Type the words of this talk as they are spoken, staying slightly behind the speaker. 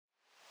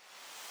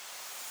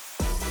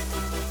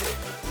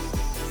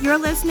You're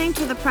listening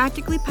to the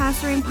Practically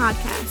Pastoring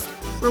Podcast,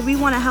 where we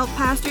want to help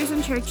pastors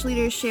and church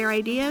leaders share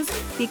ideas,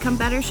 become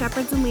better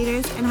shepherds and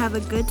leaders, and have a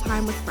good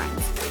time with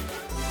friends.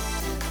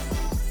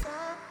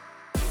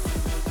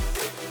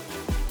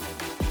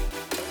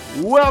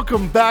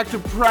 Welcome back to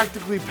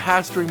Practically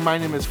Pastoring. My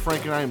name is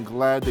Frank, and I am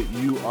glad that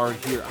you are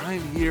here. I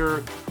am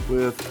here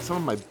with some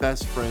of my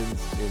best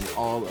friends in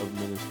all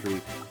of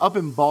ministry. Up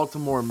in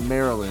Baltimore,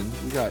 Maryland,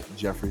 we got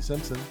Jeffrey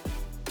Simpson.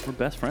 We're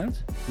best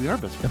friends? We are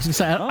best I friends. was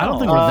gonna say, I don't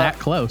think we're that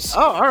close.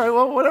 Oh, all right.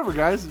 Well, whatever,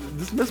 guys.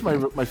 Dismiss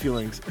my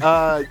feelings.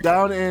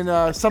 Down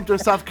in Sumter,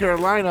 South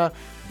Carolina,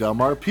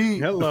 Delmar P.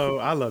 Hello,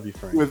 I love you,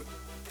 Frank. Looks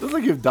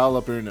like you have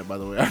dial-up internet, by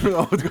the way. I don't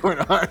know what's going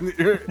on.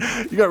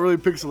 You got really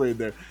pixelated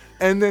there.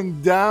 And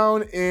then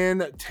down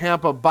in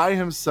Tampa by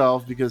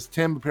himself, because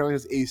Tim apparently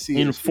has AC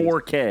in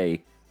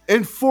 4K.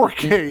 In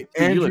 4K,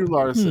 Andrew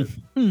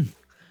Larson.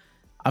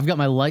 I've got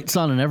my lights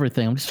on and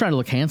everything. I'm just trying to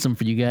look handsome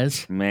for you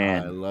guys.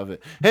 Man, I love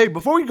it. Hey,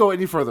 before we go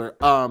any further,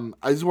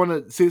 I just want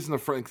to say this in the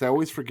front because I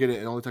always forget it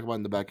and only talk about it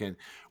in the back end.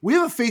 We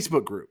have a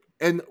Facebook group,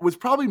 and what's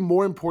probably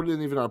more important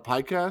than even our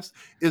podcast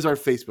is our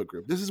Facebook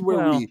group. This is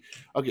where we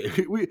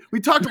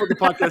talked about the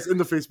podcast in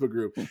the Facebook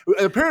group.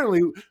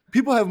 Apparently,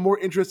 people have more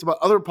interest about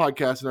other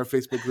podcasts in our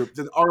Facebook group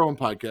than our own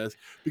podcast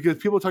because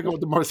people talk about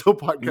the Marceau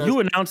podcast.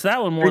 you announced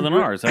that one more than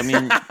ours. I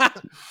mean,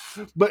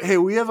 but hey,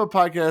 we have a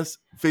podcast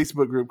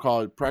Facebook group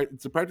called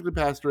it's a Practically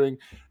Pastoring.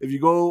 If you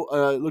go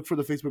look for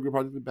the Facebook group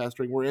Practically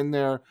Pastoring, we're in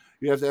there.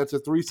 You have to answer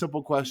 3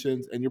 simple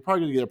questions, and you're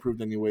probably going to get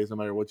approved anyways, no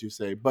matter what you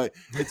say. But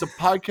it's a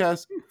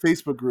podcast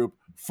Facebook group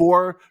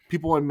for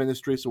people in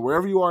ministry. So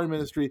wherever you are in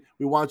ministry,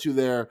 we want you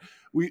there.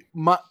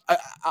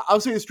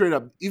 I'll say it straight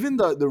up. Even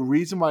the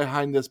reason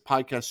behind this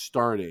podcast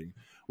starting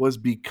was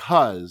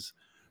because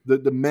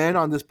the men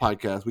on this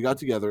podcast, we got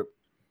together,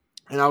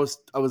 and I was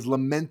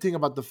lamenting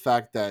about the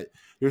fact that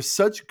there's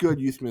such good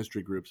youth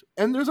ministry groups,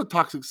 and there's a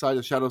toxic side,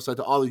 a shadow side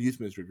to all the youth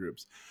ministry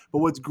groups. But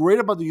what's great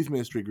about the youth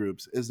ministry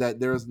groups is that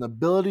there is an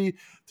ability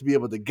to be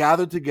able to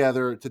gather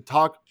together, to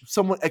talk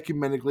somewhat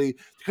ecumenically,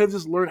 to kind of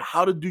just learn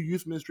how to do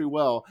youth ministry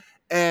well.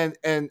 And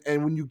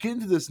when you get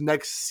into this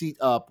next seat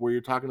up, where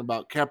you're talking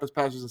about campus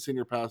pastors and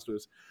senior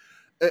pastors,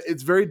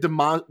 it's very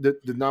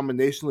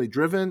denominationally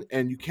driven,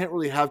 and you can't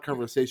really have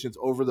conversations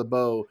over the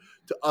bow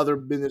to other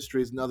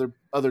ministries and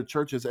other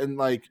churches. And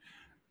like,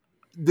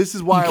 this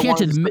is why you can't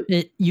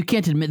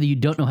admit that you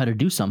don't know how to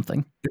do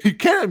something. You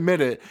can't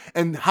admit it.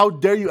 And how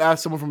dare you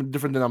ask someone from a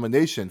different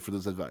denomination for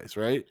this advice,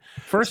 right?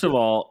 first of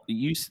all,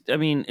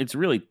 it's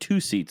really 2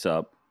 seats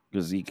up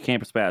because the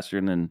campus pastor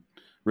and then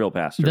real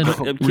pastor.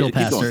 Real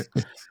pastor.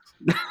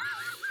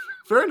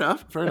 Fair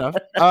enough.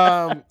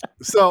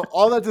 So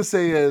all that to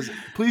say is,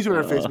 please join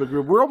our Facebook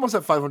group. We're almost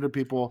at 500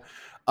 people.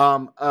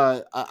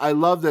 I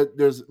love that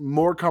there's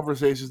more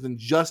conversations than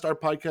just our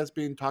podcast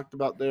being talked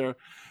about there.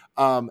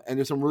 And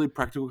there's some really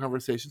practical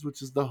conversations,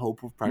 which is the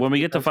hope of practical. When we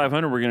get to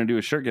 500, we're going to do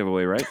a shirt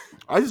giveaway, right?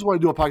 I just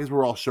want to do a podcast where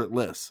we're all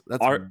shirtless.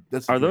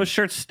 Are those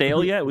shirts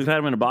stale yet? We've had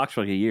them in a box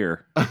for like a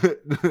year.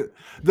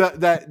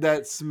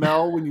 that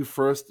smell when you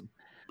first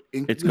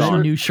it's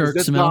gone. New shirt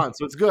smell. Gone,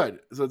 so it's good.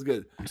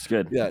 It's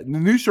good. Yeah, the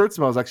new shirt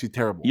smell is actually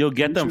terrible. You'll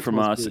get them from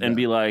us and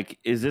be like,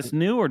 is this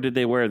new or did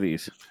they wear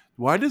these?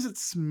 Why does it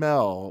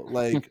smell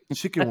like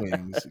chicken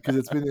wings? Because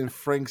it's been in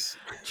Frank's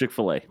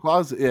Chick-fil-A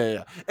closet.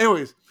 Yeah.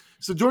 Anyways,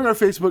 so join our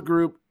Facebook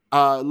group.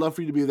 Love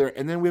for you to be there.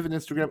 And then we have an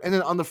Instagram. And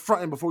then on the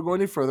front end, before we go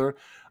any further,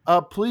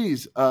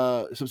 please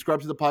subscribe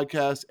to the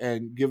podcast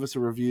and give us a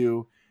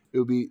review. It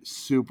would be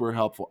super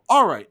helpful.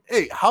 All right.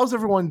 Hey, how's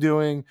everyone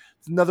doing?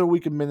 It's another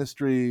week of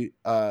ministry.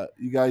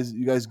 You guys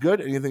good?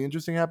 Anything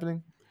interesting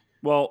happening?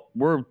 Well,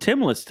 we're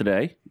Timless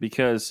today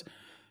because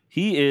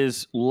he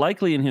is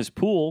likely in his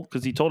pool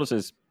because he told us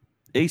his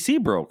AC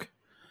broke.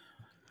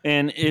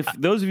 And if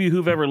those of you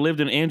who've ever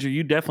lived in Andrew,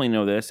 you definitely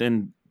know this.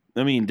 And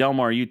I mean,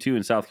 Delmar, you too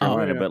in South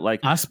Carolina. But like,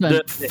 I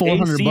spent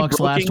 $400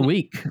 last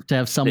week to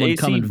have someone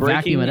come and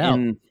vacuum it out.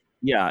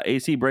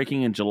 AC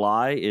breaking in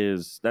July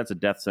that's a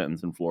death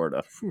sentence in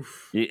Florida.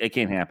 It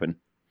can't happen.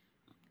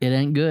 It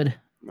ain't good.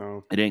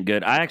 No, it ain't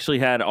good. I actually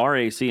had our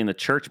AC in the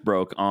church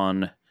broke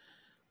on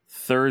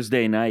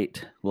Thursday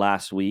night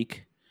last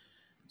week.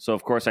 So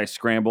of course I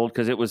scrambled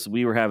because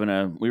we were having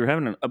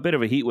a bit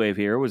of a heat wave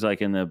here. It was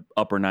like in the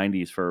upper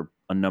 90s for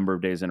a number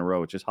of days in a row,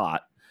 which is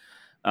hot.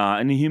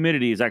 And the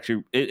humidity is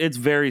actually it's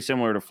very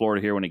similar to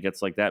Florida here when it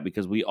gets like that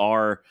because we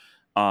are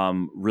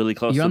really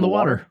close to the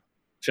water.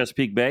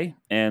 Chesapeake Bay.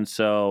 And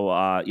so,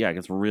 it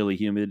gets really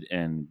humid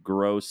and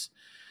gross.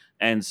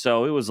 And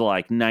so it was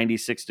like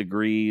 96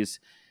 degrees.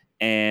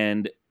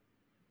 And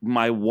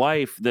my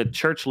wife, the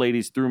church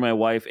ladies threw my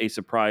wife a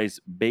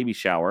surprise baby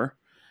shower.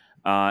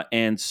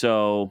 And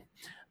so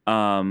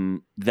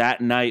that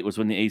night was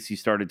when the AC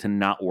started to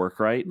not work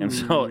right. And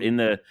so in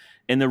the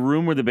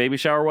room where the baby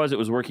shower was, it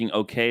was working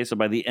okay. So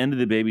by the end of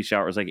the baby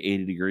shower, it was like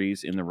 80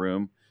 degrees in the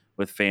room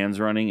with fans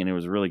running, and it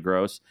was really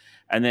gross.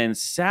 And then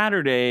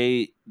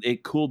Saturday,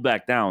 it cooled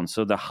back down.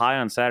 So the high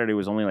on Saturday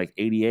was only like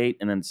 88,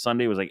 and then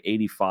Sunday was like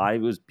 85.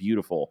 It was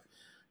beautiful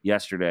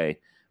yesterday.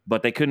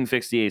 but they couldn't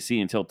fix the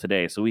AC until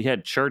today. So we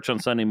had church on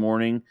Sunday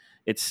morning.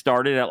 It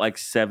started at like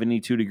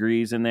 72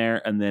 degrees in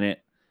there, and then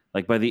it,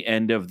 like by the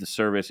end of the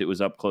service, it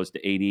was up close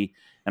to 80.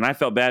 And I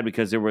felt bad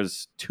because there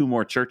was 2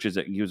 more churches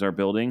that use our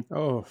building.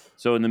 Oh,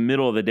 so in the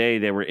middle of the day,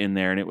 they were in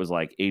there, and it was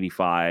like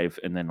 85,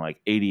 and then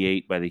like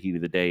 88 by the heat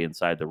of the day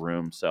inside the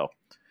room. So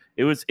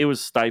it was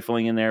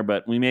stifling in there,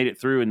 but we made it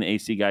through, and the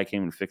AC guy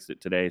came and fixed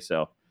it today.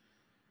 So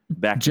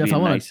back to Jeff,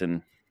 being nice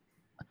and.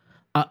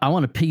 I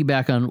want to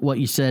piggyback on what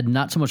you said,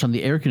 not so much on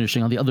the air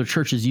conditioning, on the other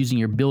churches using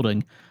your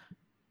building.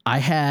 I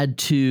had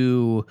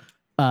to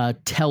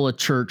tell a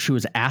church who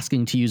was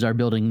asking to use our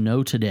building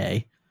no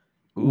today,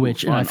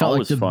 which and I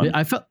felt like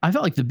I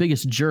felt like the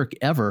biggest jerk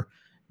ever.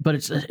 But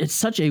it's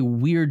such a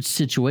weird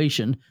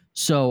situation.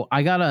 So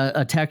I got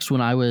a text when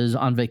I was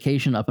on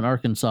vacation up in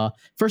Arkansas.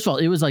 First of all,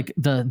 it was like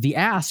the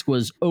ask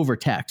was over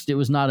text. It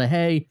was not a,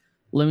 hey,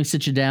 let me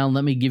sit you down,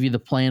 let me give you the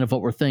plan of what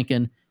we're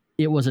thinking.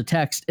 It was a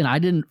text, and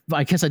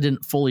I guess I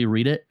didn't fully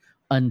read it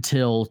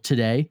until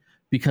today,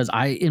 because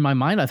in my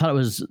mind, I thought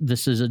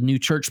this is a new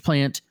church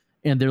plant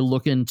and they're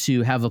looking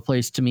to have a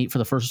place to meet for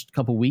the first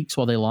couple weeks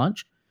while they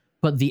launch.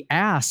 But the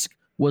ask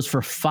was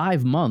for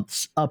 5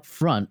 months up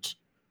front,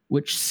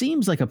 which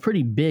seems like a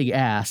pretty big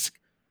ask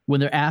when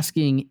they're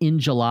asking in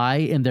July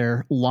and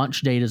their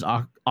launch date is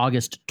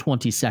August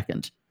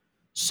 22nd.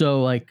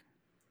 So like,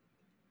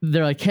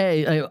 they're like,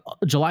 hey,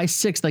 July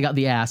 6th, I got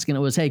the ask, and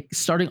it was, hey,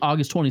 starting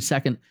August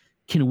 22nd,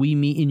 can we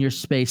meet in your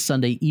space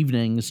Sunday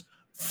evenings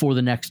for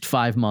the next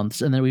 5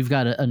 months? And then we've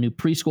got a new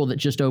preschool that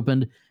just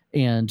opened,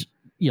 and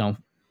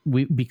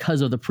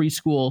because of the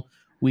preschool,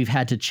 we've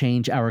had to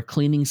change our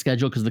cleaning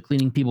schedule because the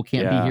cleaning people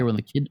can't be here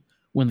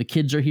when the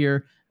kids are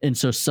here, and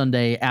so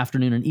Sunday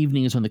afternoon and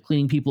evening is when the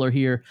cleaning people are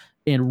here.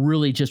 And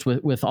really, just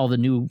with all the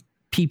new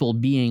people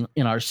being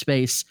in our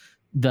space,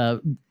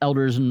 the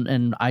elders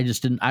and I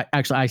just didn't.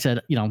 I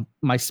said,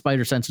 my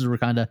spider senses were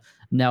kind of,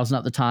 now's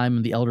not the time,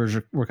 and the elders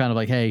were kind of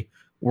like, hey,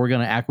 we're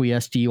going to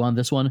acquiesce to you on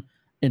this one.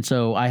 And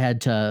so I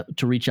had to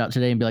reach out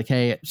today and be like,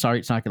 hey, sorry,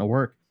 it's not going to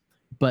work.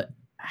 But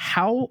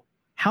how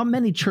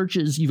many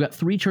churches? You've got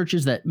 3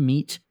 churches that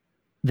meet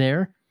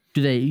there.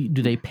 Do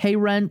they pay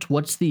rent?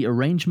 What's the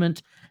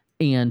arrangement?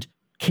 And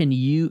can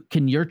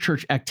your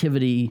church's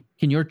activity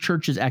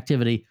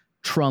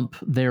trump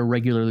their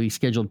regularly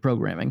scheduled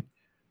programming?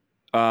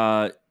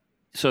 So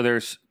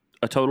there's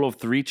a total of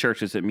 3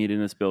 churches that meet in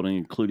this building,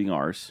 including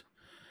ours.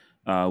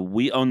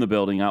 We own the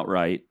building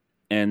outright.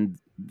 And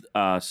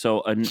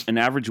so an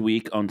average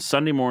week on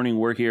Sunday morning,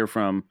 we're here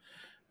from,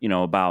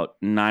 about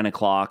 9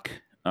 o'clock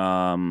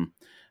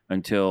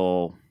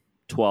until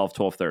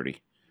 12:30.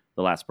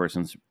 The last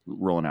person's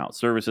rolling out.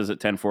 Services at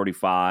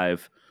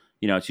 10:45.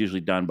 It's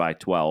usually done by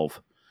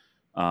 12.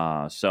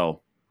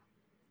 So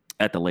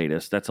at the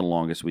latest, that's the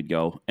longest we'd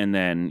go. And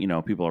then,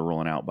 people are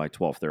rolling out by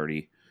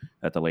 12:30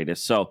 at the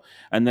latest. So,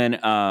 and then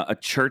a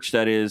church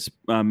that is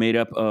made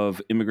up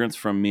of immigrants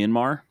from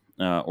Myanmar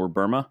or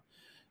Burma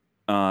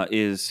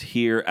is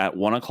here at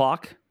 1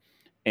 o'clock.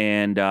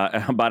 And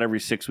about every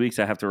 6 weeks,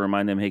 I have to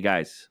remind them, hey,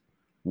 guys,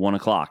 1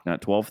 o'clock,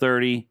 not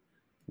 12:30,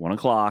 1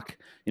 o'clock,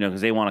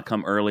 because they want to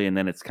come early, and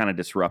then it's kind of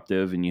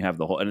disruptive, and you have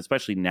and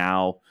especially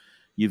now,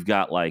 you've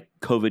got like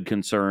COVID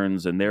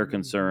concerns, and they're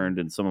concerned,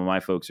 and some of my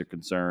folks are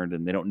concerned,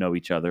 and they don't know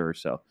each other.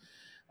 So,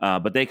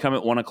 but they come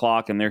at 1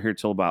 o'clock, and they're here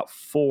till about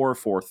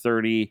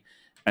 4:30.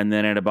 And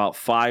then at about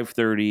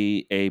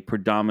 5:30, a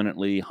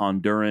predominantly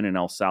Honduran and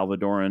El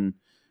Salvadoran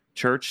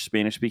church,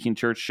 Spanish-speaking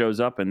church, shows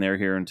up, and they're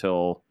here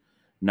until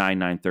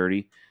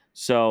 9:30.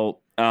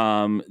 So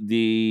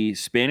the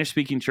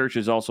Spanish-speaking church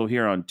is also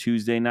here on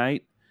Tuesday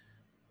night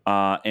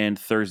and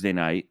Thursday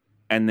night,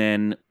 and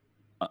then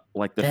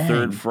like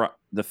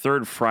the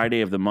third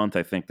Friday of the month,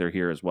 I think they're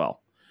here as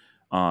well,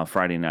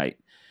 Friday night.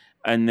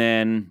 And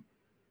then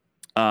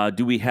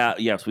we have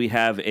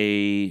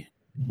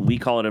we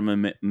call it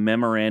a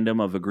memorandum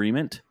of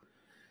agreement.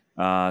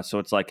 So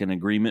it's like an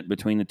agreement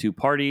between the 2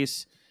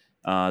 parties.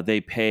 I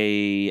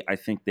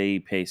think they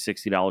pay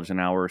 $60 an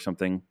hour or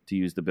something to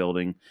use the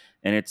building.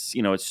 And it's,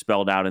 it's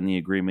spelled out in the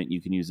agreement.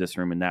 You can use this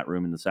room and that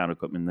room and the sound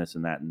equipment, this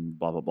and that, and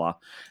blah, blah, blah.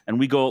 And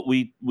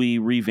we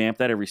revamp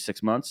that every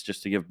 6 months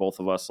just to give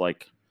both of us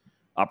like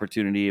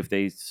opportunity. If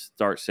they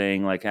start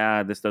saying like,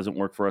 this doesn't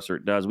work for us, or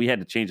it does. We had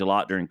to change a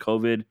lot during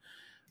COVID.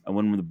 And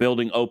when the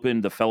building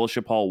opened, the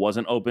fellowship hall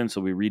wasn't open.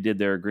 So we redid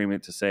their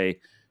agreement to say,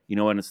 and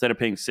instead of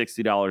paying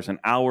 $60 an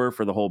hour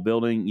for the whole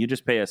building, you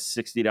just pay us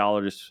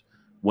 $60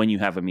 when you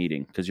have a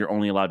meeting, because you're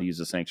only allowed to use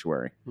the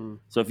sanctuary.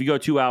 So if you go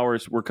 2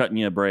 hours, we're cutting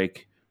you a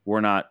break. We're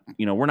not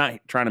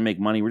trying to make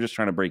money. We're just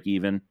trying to break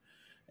even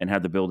and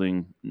have the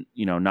building,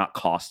 not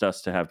cost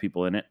us to have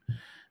people in it.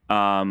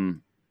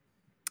 And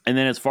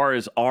then as far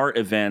as our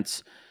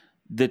events,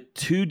 the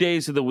 2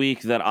 days of the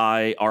week that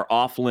are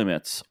off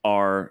limits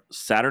are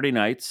Saturday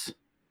nights.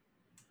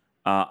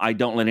 I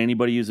don't let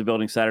anybody use the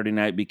building Saturday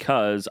night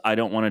because I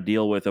don't want to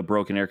deal with a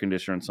broken air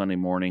conditioner on Sunday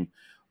morning,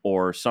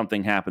 or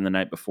something happened the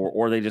night before,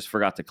 or they just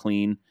forgot to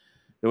clean.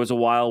 There was a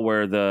while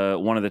where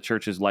one of the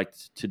churches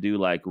liked to do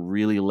like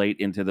really late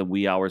into the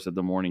wee hours of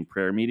the morning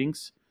prayer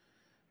meetings.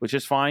 which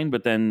is fine.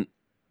 But then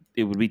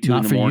it would be 2 Not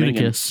in the for morning.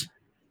 Eutychus.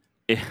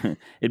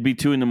 It'd be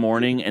 2 a.m.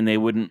 and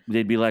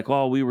they'd be like,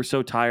 "Oh, we were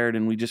so tired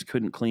and we just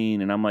couldn't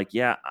clean." And I'm like,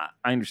 "Yeah,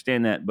 I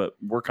understand that, but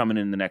we're coming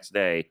in the next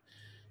day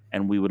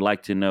and we would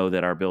like to know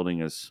that our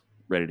building is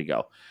ready to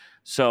go."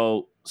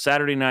 So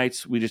Saturday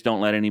nights, we just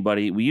don't let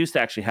anybody. We used to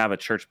actually have a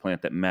church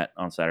plant that met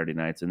on Saturday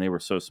nights, and they were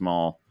so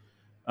small.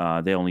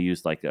 They only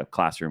used like a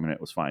classroom and it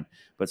was fine.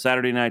 But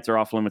Saturday nights are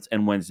off limits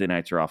and Wednesday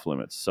nights are off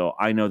limits. So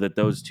I know that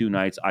those 2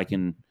 nights I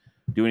can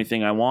do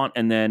anything I want.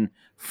 And then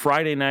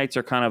Friday nights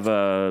are kind of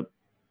a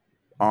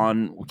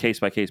on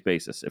case-by-case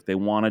basis. If they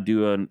want to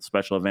do a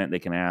special event, they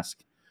can ask.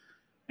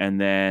 And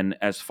then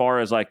as far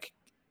as like,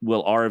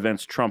 will our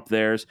events trump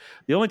theirs?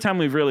 The only time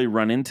we've really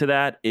run into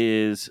that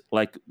is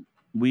like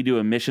we do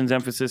a missions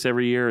emphasis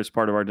every year as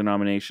part of our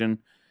denomination.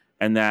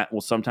 And that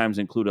will sometimes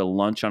include a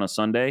lunch on a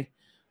Sunday.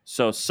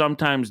 So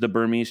sometimes the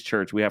Burmese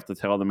church, we have to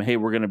tell them, hey,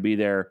 we're going to be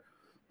there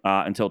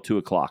until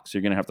 2:00. So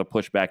you're going to have to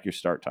push back your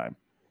start time.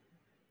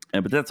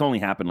 But that's only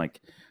happened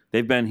like,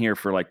 they've been here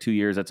for like 2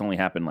 years. That's only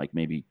happened like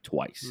maybe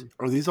twice.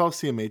 Are these all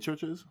CMA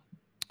churches?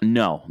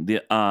 No,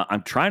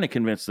 I'm trying to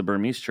convince the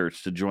Burmese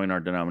church to join our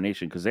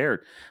denomination because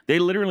they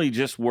literally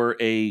just were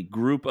a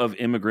group of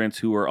immigrants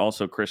who were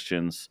also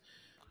Christians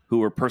who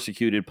were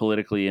persecuted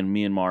politically in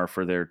Myanmar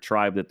for their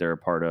tribe that they're a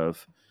part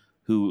of,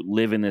 who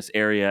live in this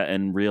area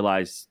and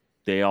realized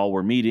they all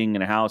were meeting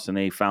in a house and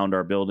they found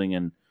our building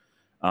and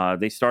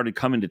they started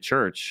coming to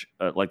church.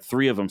 Like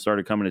 3 of them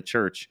started coming to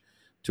church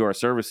to our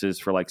services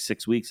for like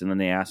 6 weeks. And then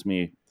they asked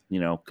me,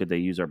 could they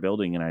use our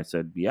building? And I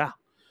said, yeah.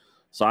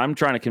 So I'm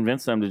trying to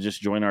convince them to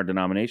just join our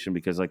denomination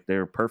because like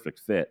they're a perfect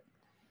fit.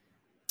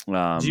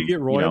 Did you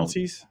get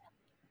royalties?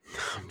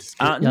 I'm just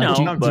kidding.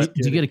 No, but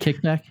did you get a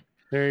kickback?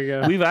 There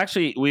you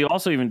go. we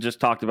also even just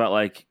talked about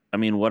like, I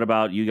mean, what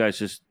about you guys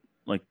just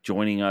like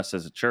joining us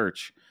as a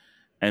church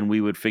and we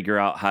would figure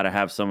out how to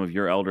have some of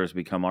your elders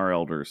become our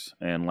elders.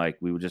 And like,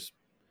 we would just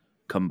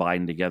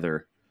combine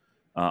together.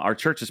 Our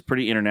church is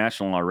pretty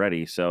international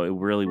already, so it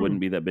really wouldn't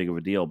be that big of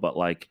a deal. But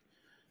like,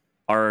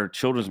 our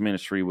children's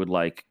ministry would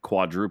like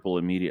quadruple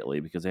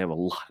immediately because they have a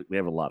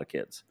lot of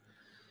kids.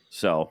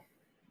 So,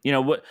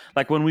 what,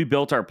 like when we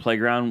built our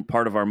playground,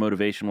 part of our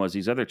motivation was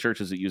these other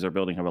churches that use our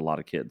building have a lot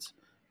of kids.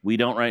 We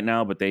don't right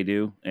now, but they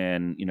do.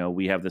 And,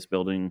 we have this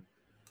building,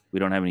 we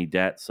don't have any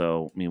debt.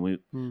 So, I mean,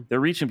 they're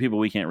reaching people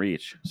we can't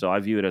reach. So I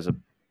view it as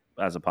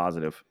a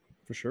positive.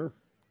 For sure.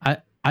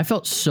 I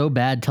felt so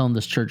bad telling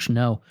this church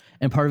no,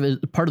 and part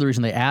of the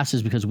reason they asked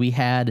is because we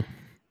had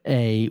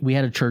a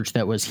church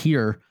that was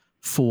here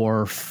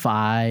for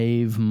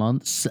 7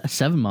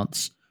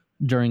 months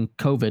during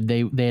COVID.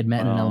 They had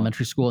met in an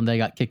elementary school and they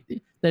got kicked.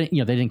 They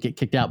didn't get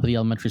kicked out, but the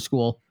elementary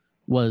school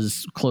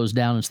was closed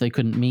down and so they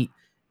couldn't meet,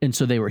 and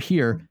so they were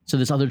here. So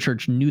this other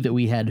church knew that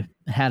we had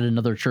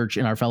another church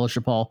in our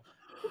fellowship hall,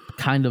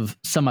 kind of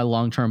semi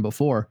long term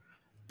before,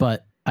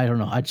 but I don't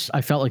know. I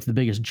felt like the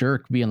biggest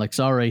jerk being like,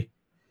 sorry.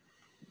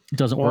 It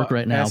doesn't work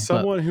right now. As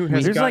someone who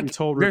has gotten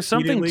told repeatedly, there's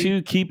something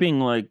to keeping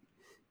like.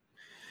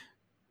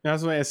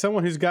 As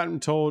someone who's gotten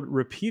told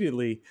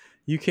repeatedly,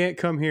 you can't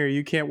come here,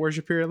 you can't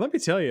worship here. Let me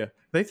tell you,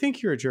 they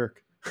think you're a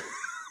jerk.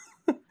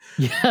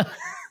 Yeah,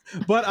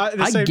 but at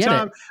the same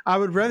time, I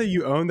would rather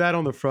you own that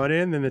on the front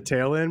end than the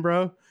tail end,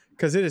 bro.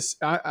 Because it is,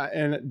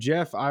 and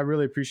Jeff, I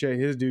really appreciate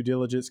his due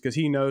diligence because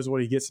he knows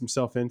what he gets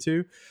himself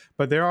into.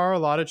 But there are a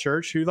lot of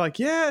church who like,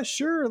 yeah,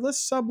 sure, let's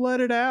sublet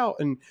it out.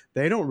 And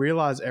they don't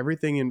realize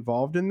everything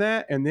involved in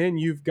that. And then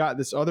you've got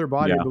this other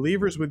body of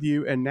believers with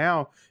you. And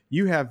now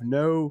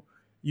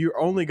you're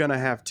only going to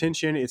have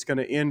tension. It's going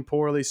to end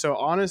poorly. So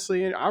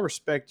honestly, and I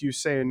respect you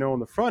saying no on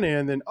the front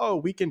end, then,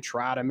 we can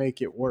try to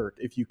make it work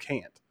if you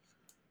can't.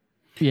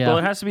 Yeah. Well,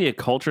 it has to be a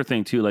culture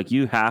thing too. Like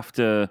you have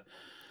to.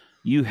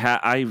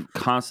 I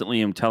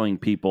constantly am telling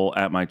people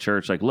at my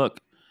church, like,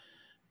 look,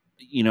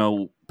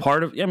 the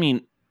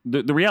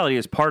reality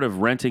is part of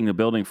renting the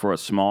building for a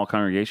small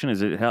congregation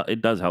is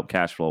it does help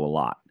cash flow a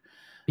lot.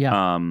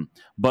 Yeah.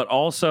 But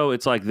also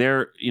it's like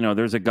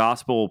there's a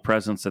gospel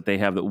presence that they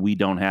have that we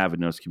don't have in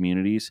those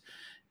communities.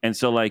 And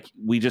so like,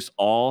 we just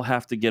all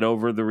have to get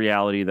over the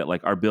reality that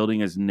like our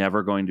building is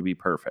never going to be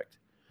perfect.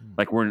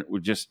 Like we're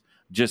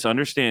just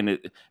understand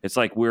it. It's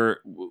like we're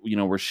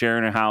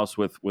sharing a house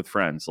with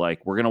friends.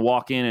 Like we're going to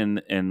walk in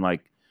and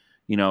like,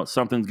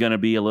 something's going to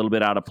be a little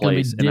bit out of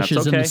place. And dishes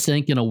that's okay. in the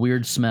sink and a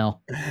weird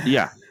smell.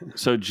 Yeah.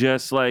 So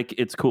just like,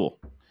 it's cool.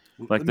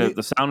 Like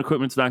the sound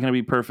equipment's not going to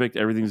be perfect.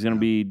 Everything's going to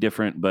be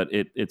different, but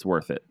it's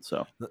worth it.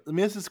 So let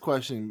me ask this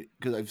question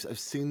because I've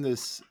seen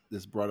this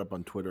brought up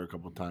on Twitter a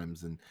couple of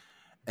times.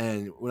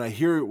 And when I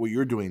hear what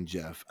you're doing,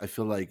 Jeff, I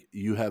feel like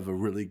you have a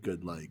really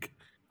good, like,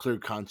 clear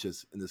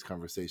conscience in this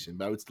conversation,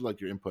 but I would still like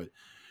your input.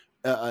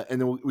 And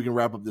then we can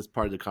wrap up this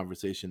part of the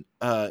conversation.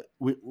 A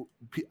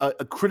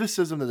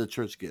criticism that the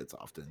church gets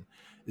often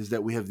is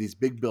that we have these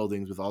big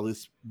buildings with all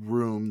these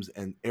rooms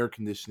and air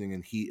conditioning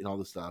and heat and all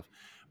this stuff,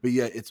 but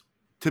yet it's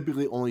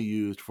typically only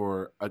used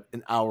for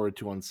an hour or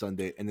two on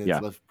Sunday, and then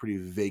it's left pretty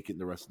vacant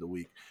the rest of the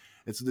week.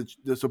 And so,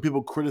 so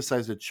people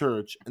criticize the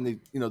church, and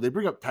they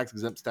bring up tax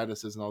exempt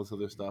statuses and all this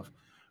other stuff.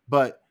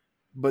 but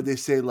they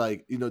say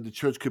like, the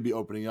church could be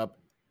opening up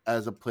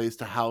as a place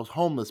to house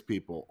homeless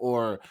people,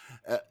 or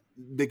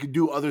they could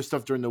do other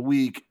stuff during the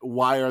week.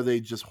 Why are they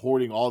just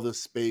hoarding all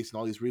this space and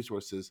all these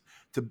resources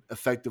to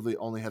effectively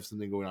only have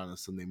something going on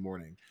Sunday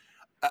morning?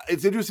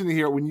 It's interesting to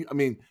hear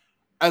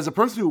as a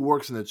person who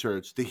works in the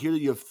church, to hear that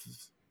you have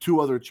 2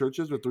 other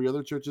churches or 3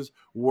 other churches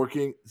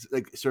working,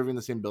 like serving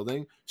the same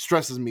building,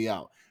 stresses me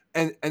out.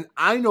 And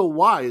I know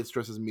why it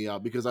stresses me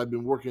out, because I've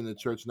been working in the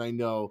church and I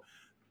know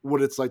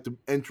what it's like to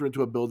enter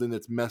into a building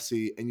that's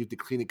messy and you have to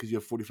clean it because you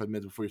have 45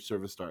 minutes before your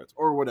service starts,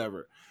 or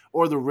whatever,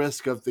 or the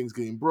risk of things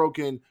getting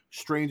broken,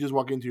 strangers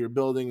walking into your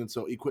building, and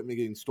so equipment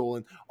getting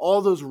stolen.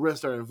 All those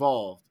risks are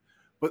involved,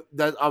 but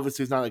that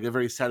obviously is not like a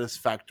very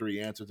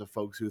satisfactory answer to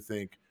folks who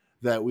think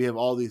that we have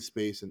all these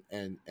space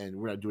and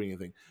we're not doing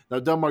anything. Now,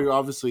 Delmar,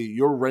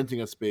 you're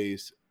renting a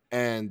space,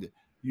 and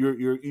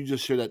you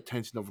just share that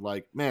tension of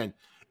like, man,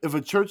 if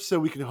a church said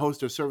we can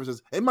host their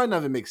services, it might not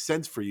even make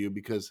sense for you,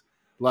 because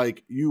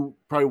like you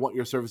probably want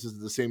your services at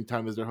the same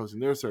time as they're hosting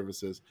their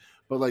services,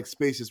 but like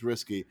space is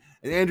risky.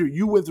 And Andrew,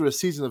 you went through a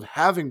season of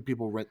having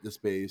people rent the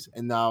space,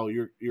 and now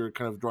you're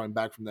kind of drawing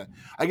back from that.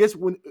 I guess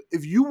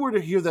if you were to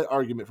hear that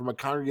argument from a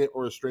congregant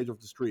or a stranger off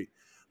the street,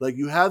 like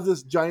you have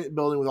this giant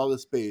building with all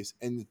this space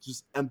and it's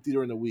just empty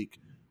during the week,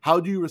 how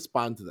do you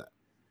respond to that?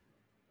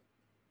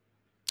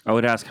 I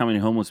would ask how many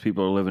homeless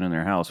people are living in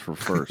their house for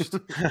first.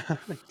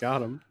 Got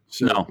them.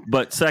 Sure. No,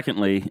 but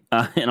secondly,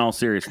 in all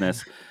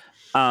seriousness,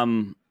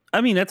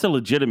 that's a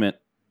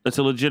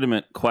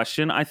legitimate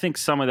question. I think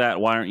some of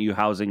that, why aren't you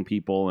housing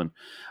people? And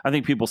I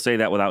think people say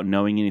that without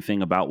knowing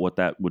anything about what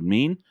that would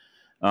mean.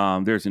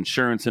 There's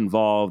insurance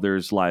involved,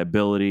 there's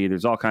liability,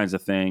 there's all kinds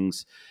of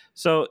things.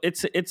 So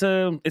it's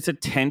a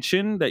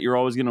tension that you're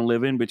always going to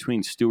live in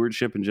between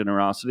stewardship and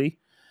generosity.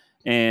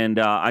 And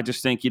I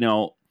just think,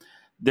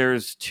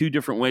 there's 2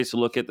 different ways to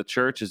look at the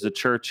church. Is the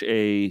church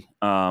a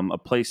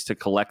place to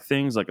collect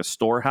things, like a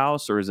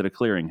storehouse, or is it a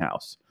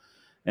clearinghouse?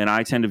 And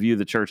I tend to view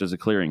the church as a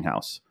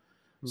clearinghouse.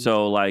 Mm-hmm.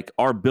 So like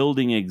our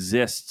building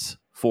exists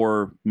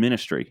for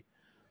ministry.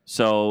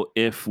 So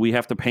if we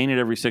have to paint it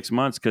every 6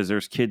 months because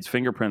there's kids'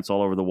 fingerprints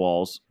all over the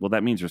walls, well,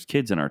 that means there's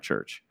kids in our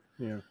church.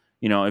 Yeah.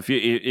 If you,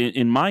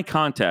 in my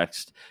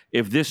context,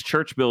 if this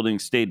church building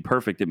stayed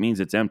perfect, it means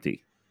it's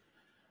empty.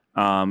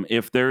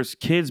 If there's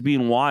kids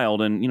being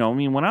wild, and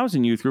when I was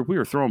in youth group, we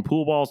were throwing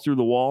pool balls through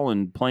the wall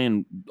and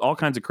playing all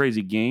kinds of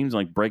crazy games,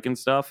 like breaking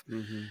stuff.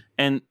 Mm-hmm.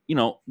 And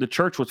the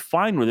church was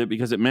fine with it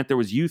because it meant there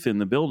was youth in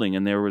the building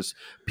and there was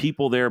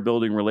people there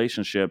building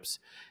relationships.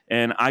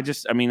 And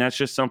that's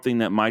just something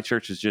that my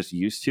church is just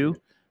used to.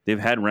 They've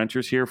had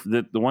renters here.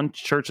 The one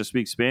church that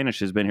speaks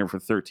Spanish has been here for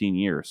 13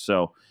 years.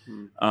 So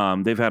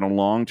they've had a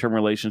long-term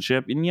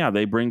relationship. And yeah,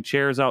 they bring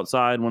chairs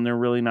outside when they're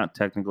really not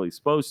technically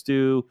supposed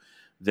to.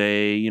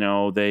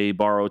 They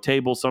borrow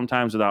tables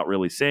sometimes without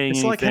really saying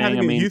anything. It's like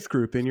having a youth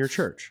group in your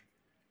church.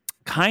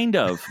 Kind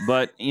of.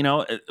 But,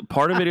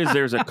 part of it is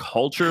there's a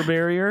culture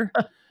barrier.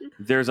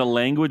 There's a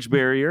language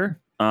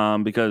barrier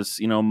because,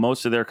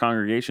 most of their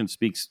congregation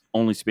speaks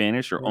only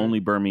Spanish or only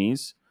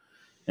Burmese,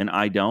 and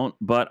I don't.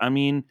 But,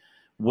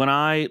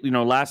 when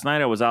last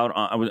night I was out,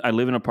 I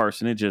live in a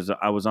parsonage.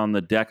 I was on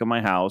the deck of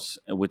my house,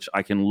 which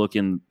I can look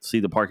and see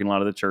the parking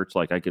lot of the church.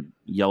 Like I could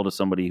yell to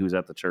somebody who's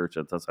at the church.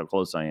 That's how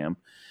close I am.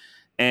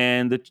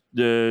 And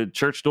the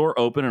church door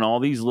opened, and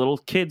all these little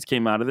kids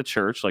came out of the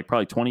church, like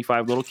probably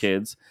 25 little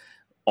kids,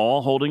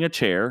 all holding a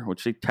chair,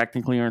 which they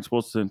technically aren't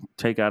supposed to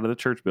take out of the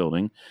church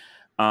building.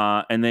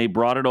 And they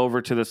brought it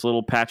over to this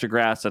little patch of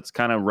grass that's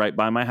kind of right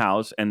by my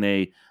house, and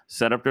they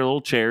set up their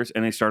little chairs,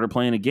 and they started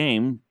playing a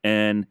game.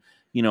 And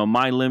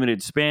my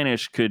limited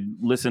Spanish could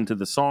listen to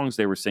the songs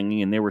they were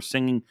singing, and they were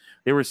singing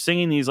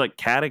these like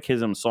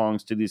catechism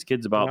songs to these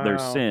kids about their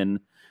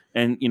sin,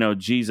 and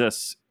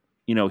Jesus,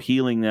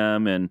 healing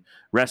them and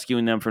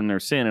rescuing them from their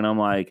sin. And I'm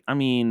like,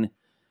 am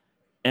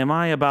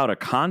I about a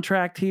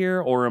contract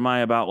here, or am I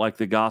about like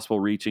the gospel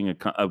reaching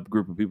a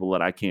group of people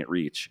that I can't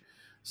reach?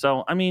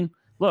 So,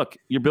 look,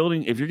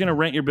 if you're going to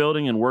rent your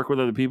building and work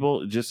with other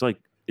people, just like,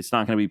 it's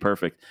not going to be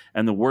perfect.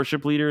 And the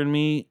worship leader in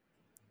me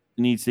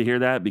needs to hear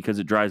that, because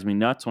it drives me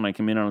nuts when I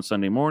come in on a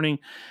Sunday morning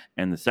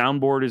and the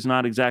soundboard is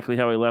not exactly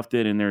how I left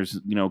it. And there's,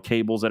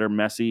 cables that are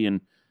messy,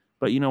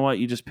 but you know what?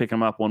 You just pick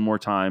them up one more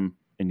time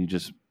and you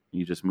just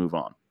move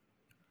on.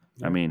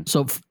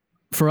 So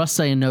for us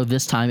saying no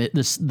this time,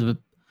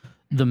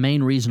 the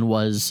main reason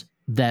was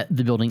that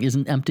the building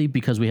isn't empty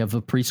because we have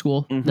a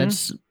preschool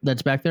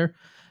that's back there.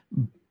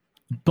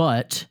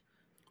 But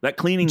that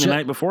cleaning the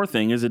night before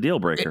thing is a deal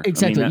breaker.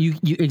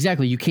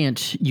 Exactly. You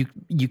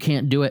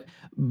can't do it.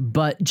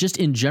 But just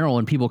in general,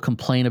 when people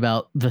complain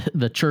about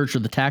the church or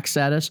the tax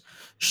status,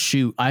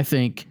 I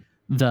think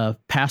the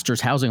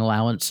pastor's housing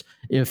allowance,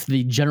 if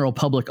the general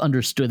public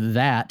understood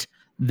that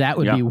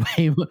would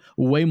be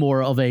way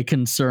more of a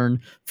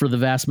concern for the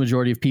vast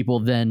majority of people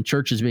than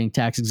churches being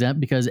tax exempt,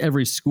 because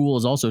every school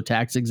is also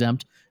tax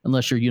exempt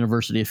unless you're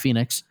University of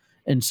Phoenix.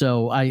 And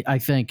so I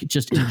think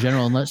just in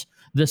general,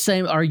 the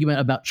same argument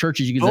about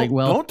churches. You can say,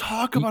 well, don't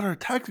talk about our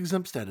tax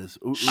exempt status.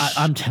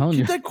 I'm telling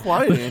you, keep that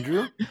quiet,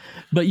 Andrew.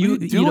 But you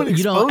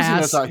don't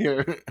ask out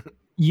here.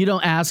 You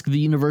don't ask the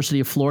University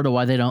of Florida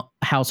why they don't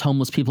house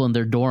homeless people in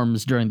their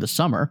dorms during the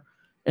summer,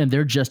 and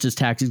they're just as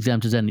tax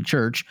exempt as any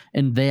church,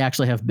 and they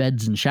actually have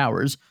beds and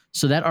showers.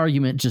 So that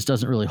argument just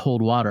doesn't really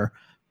hold water.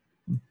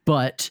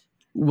 But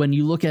when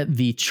you look at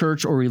the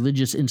church or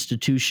religious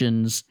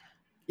institutions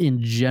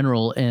in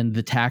general and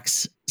the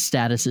tax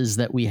statuses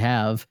that we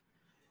have,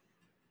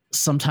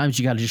 sometimes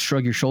you got to just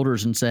shrug your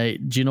shoulders and say,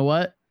 do you know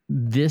what?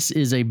 This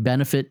is a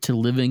benefit to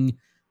living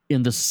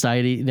in the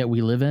society that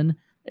we live in.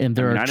 And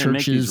there are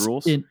churches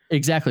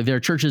there are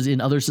churches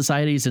in other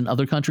societies in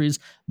other countries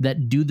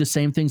that do the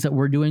same things that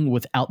we're doing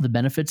without the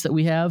benefits that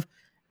we have.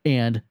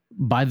 And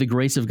by the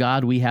grace of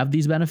God, we have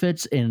these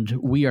benefits and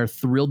we are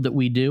thrilled that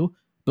we do,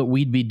 but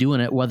we'd be doing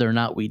it whether or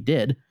not we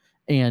did.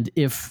 And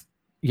if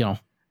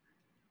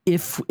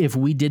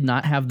we did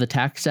not have the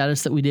tax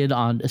status that we did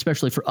on,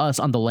 especially for us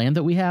on the land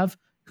that we have,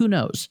 who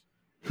knows?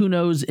 Who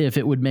knows if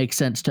it would make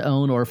sense to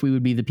own or if we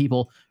would be the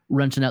people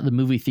renting out the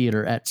movie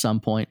theater at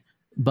some point.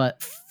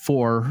 But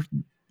for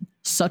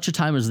such a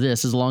time as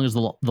this, as long as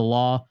the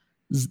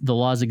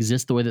laws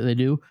exist the way that they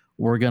do,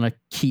 we're going to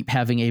keep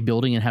having a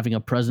building and having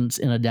a presence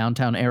in a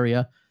downtown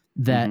area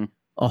that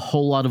a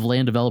whole lot of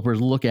land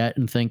developers look at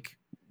and think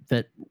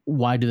that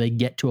why do they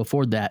get to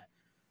afford that?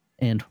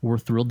 And we're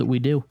thrilled that we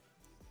do.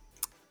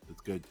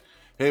 That's good.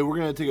 Hey, we're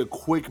going to take a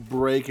quick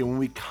break. And when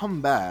we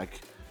come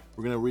back,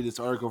 we're going to read this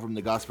article from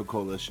the Gospel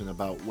Coalition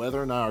about whether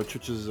or not our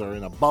churches are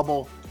in a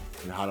bubble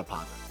and how to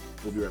pop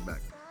it. We'll be right back.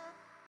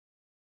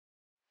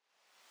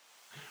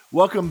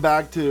 Welcome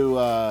back to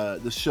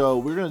the show.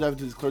 We're going to dive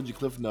into this clergy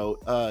cliff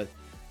note.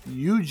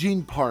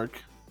 Eugene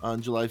Park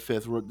on July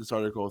 5th wrote this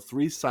article,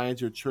 3 signs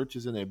your church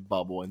is in a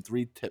bubble and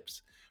 3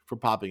 tips for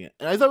popping it.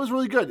 And I thought it was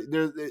really good.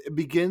 It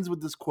begins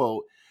with this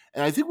quote.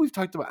 And I think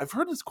I've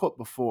heard this quote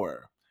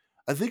before.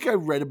 I think I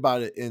read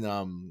about it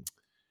in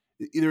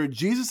either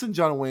Jesus and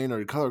John Wayne or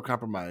The Color of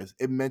Compromise.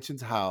 It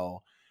mentions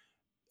how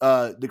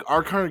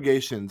our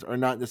congregations are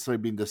not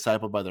necessarily being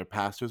discipled by their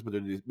pastors, but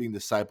they're being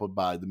discipled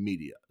by the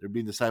media. They're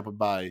being discipled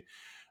by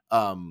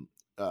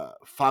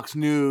Fox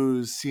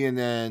News,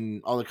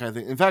 CNN, all that kind of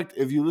thing. In fact,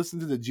 if you listen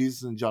to the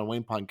Jesus and John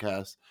Wayne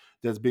podcast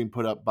that's being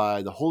put up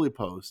by the Holy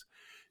Post,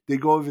 they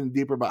go even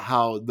deeper about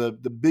how the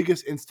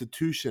biggest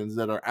institutions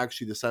that are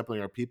actually discipling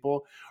our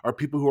people are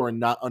people who are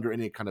not under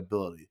any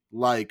accountability,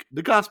 like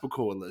the Gospel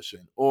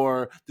Coalition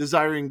or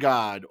Desiring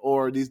God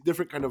or these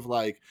different kind of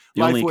like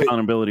the only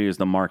accountability is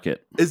the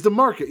market.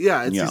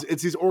 Yeah.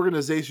 It's these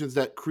organizations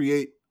that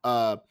create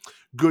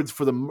goods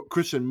for the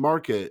Christian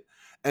market,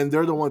 and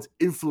they're the ones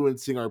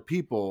influencing our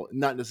people,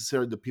 not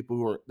necessarily the people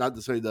who are not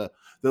necessarily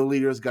the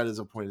leaders God has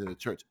appointed in the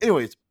church.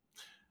 Anyways,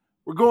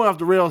 we're going off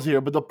the rails here,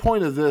 but the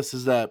point of this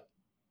is that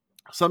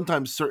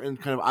sometimes certain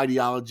kind of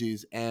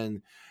ideologies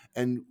and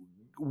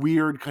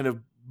weird kind of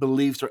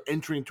beliefs are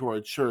entering to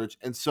our church.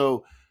 And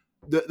so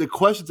the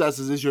question to us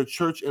is your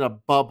church in a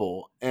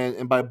bubble?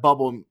 And by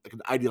bubble, like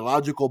an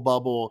ideological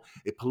bubble,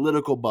 a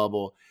political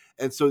bubble.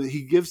 And so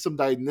he gives some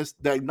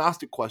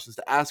diagnostic questions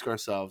to ask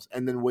ourselves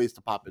and then ways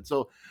to pop it.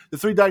 So the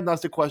 3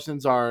 diagnostic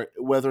questions are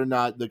whether or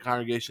not the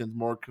congregation is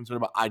more concerned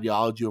about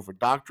ideology over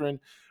doctrine,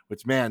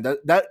 which, man,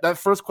 that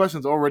first question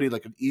is already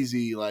like an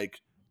easy,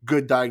 like,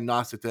 good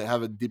diagnostic to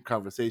have a deep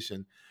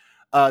conversation.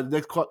 The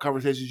next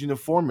conversation is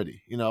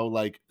uniformity.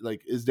 Like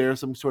is there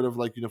some sort of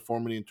like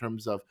uniformity in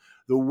terms of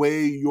the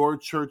way your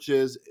church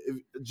is?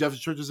 Jeff's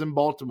church is in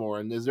Baltimore,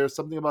 and is there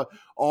something about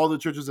all the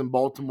churches in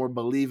Baltimore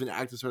believe and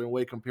act a certain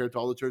way compared to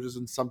all the churches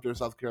in Sumter,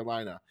 South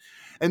Carolina?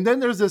 And then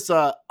there's this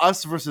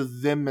us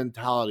versus them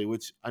mentality,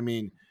 which I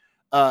mean,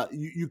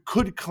 you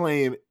could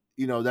claim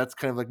that's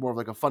kind of like more of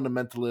like a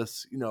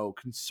fundamentalist,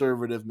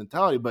 conservative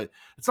mentality, but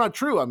it's not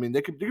true. I mean,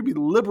 there could be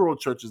liberal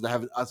churches that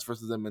have us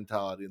versus them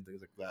mentality and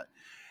things like that.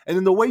 And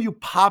then the way you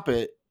pop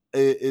it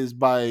is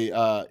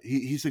by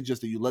he suggests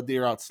that you let the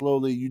air out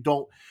slowly.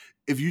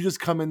 If you just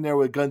come in there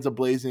with guns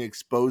a-blazing,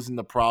 exposing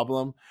the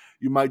problem,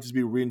 you might just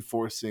be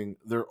reinforcing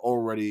their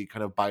already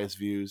kind of biased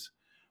views.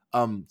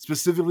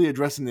 Specifically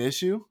addressing the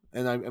issue,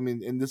 and I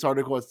mean, in this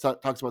article, it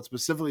talks about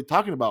specifically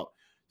talking about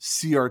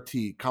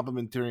CRT,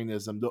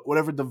 complementarianism,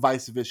 whatever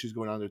divisive issues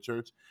going on in the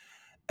church.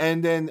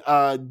 And then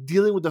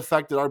dealing with the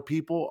fact that our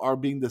people are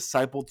being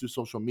discipled through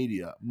social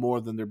media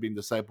more than they're being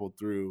discipled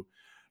through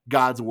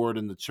God's word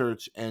in the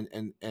church, and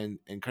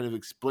kind of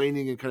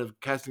explaining and kind of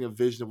casting a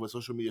vision of what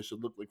social media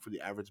should look like for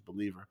the average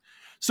believer.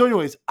 So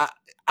anyways,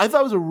 I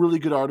thought it was a really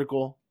good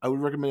article. I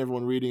would recommend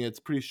everyone reading it. It's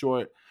pretty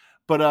short.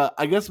 But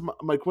I guess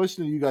my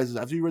question to you guys is,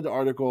 after you read the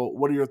article,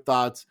 what are your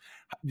thoughts?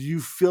 Do you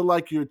feel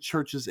like your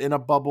church is in a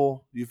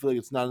bubble? Do you feel like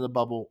it's not in a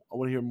bubble? I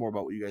want to hear more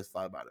about what you guys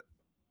thought about it.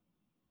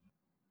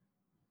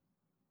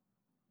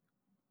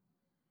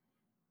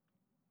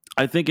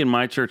 I think in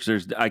my church,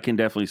 I can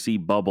definitely see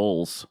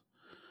bubbles.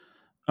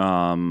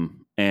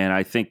 And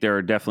I think there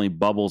are definitely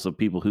bubbles of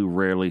people who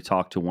rarely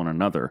talk to one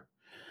another.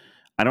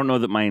 I don't know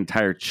that my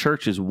entire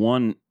church is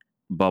one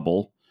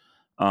bubble.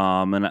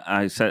 And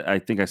I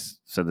think I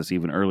said this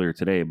even earlier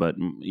today, but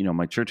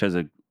my church has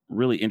a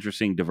really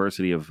interesting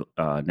diversity of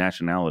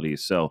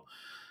nationalities. So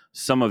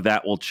some of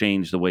that will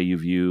change the way you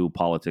view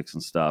politics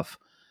and stuff.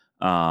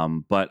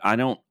 But I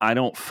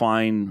don't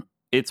find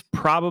it's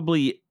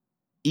probably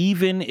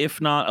even,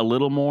 if not a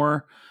little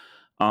more,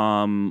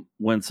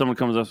 when someone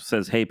comes up and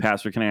says, "Hey,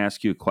 pastor, can I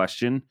ask you a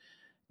question?"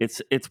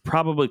 It's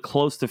probably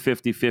close to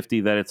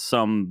 50-50 that it's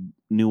some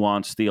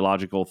nuanced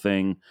theological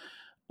thing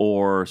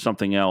or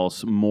something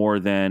else more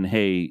than,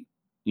 "Hey,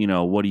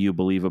 what do you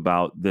believe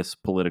about this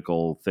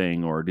political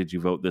thing? Or did you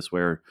vote this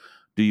way? Or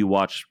do you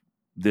watch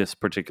this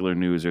particular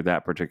news or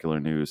that particular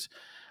news?"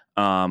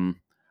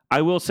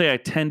 I will say I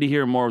tend to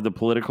hear more of the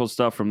political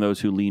stuff from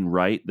those who lean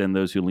right than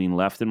those who lean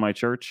left in my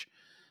church.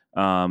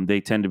 They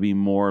tend to be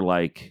more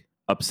like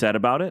upset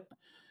about it.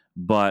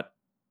 But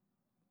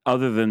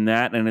other than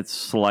that, and it's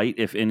slight,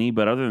 if any,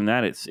 but other than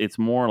that, it's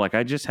more like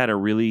I just had a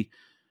really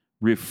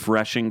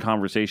refreshing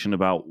conversation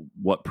about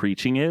what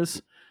preaching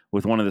is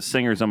with one of the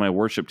singers on my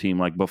worship team,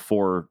 like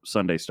before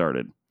Sunday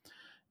started.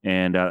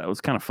 And it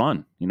was kind of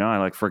fun. I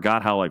like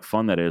forgot how like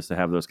fun that is to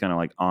have those kind of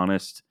like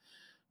honest,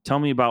 tell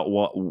me about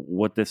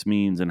what this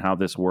means and how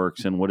this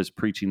works and what does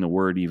preaching the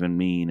word even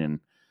mean. And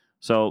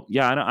so,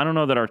 yeah, I don't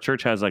know that our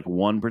church has like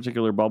one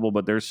particular bubble,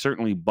 but there's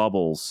certainly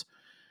bubbles.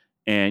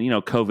 And,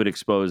 COVID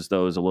exposed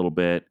those a little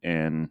bit.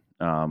 And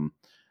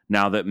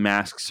now that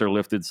masks are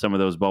lifted, some of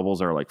those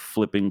bubbles are like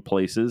flipping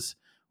places,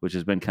 which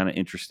has been kind of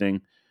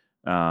interesting.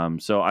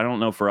 So I don't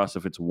know for us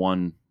if it's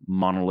one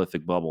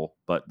monolithic bubble,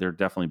 but they're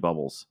definitely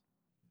bubbles.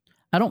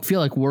 I don't feel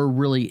like we're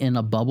really in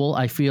a bubble.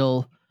 I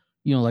feel,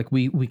 like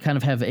we kind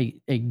of have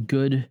a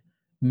good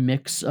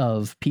mix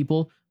of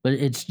people, but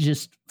it's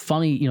just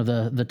funny,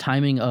 the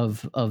timing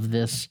of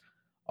this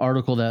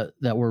article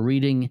that we're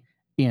reading,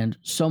 and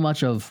so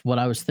much of what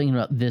I was thinking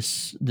about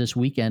this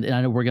weekend, and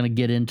I know we're going to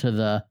get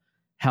into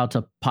how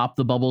to pop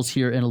the bubbles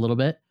here in a little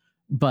bit,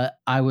 but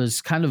I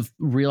was kind of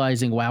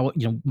realizing, wow,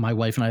 my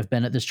wife and I have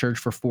been at this church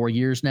for 4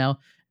 years now,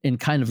 and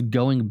kind of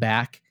going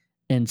back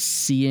and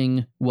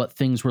seeing what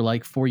things were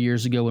like 4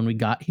 years ago when we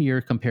got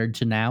here compared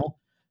to now,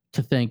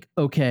 to think,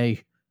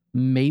 okay,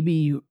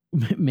 maybe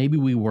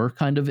we were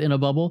kind of in a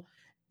bubble.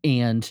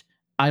 And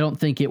I don't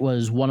think it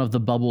was one of the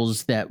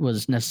bubbles that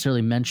was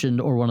necessarily mentioned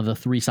or one of the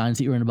 3 signs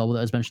that you were in a bubble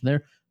that was mentioned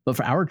there. But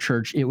for our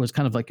church, it was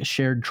kind of like a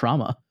shared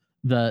trauma.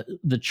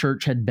 The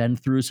church had been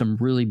through some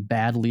really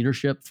bad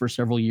leadership for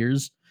several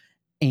years.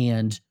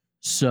 And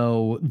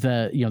so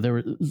there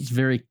was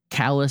very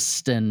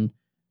calloused and,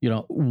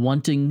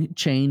 wanting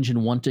change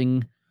and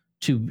wanting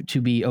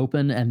to be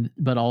open,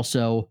 but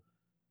also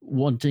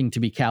wanting to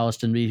be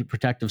calloused and be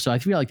protective. So I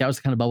feel like that was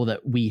the kind of bubble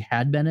that we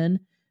had been in.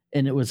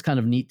 And it was kind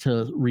of neat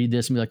to read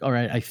this and be like, all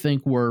right, I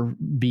think we're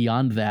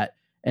beyond that.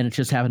 And it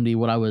just happened to be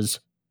what I was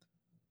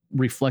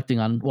reflecting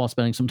on while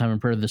spending some time in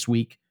prayer this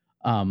week,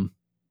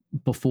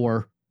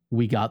 before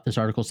we got this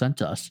article sent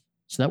to us.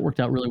 So that worked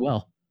out really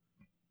well.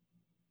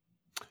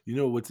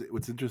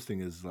 What's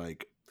interesting is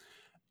like,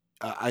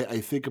 I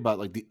think about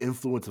like the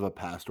influence of a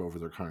pastor over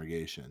their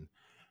congregation,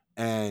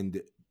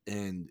 and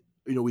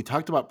we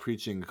talked about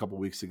preaching a couple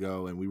weeks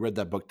ago, and we read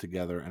that book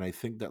together. And I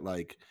think that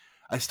like,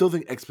 I still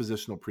think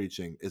expositional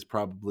preaching is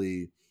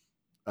probably,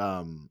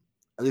 at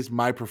least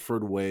my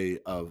preferred way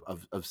of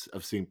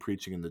seeing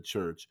preaching in the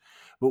church.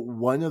 But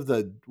one of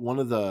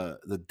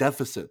the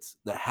deficits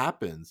that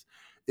happens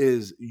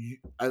is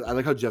I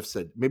like how Jeff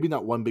said, maybe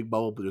not one big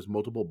bubble, but there's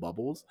multiple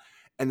bubbles.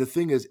 And the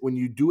thing is, when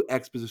you do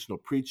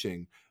expositional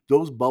preaching,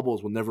 those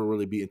bubbles will never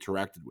really be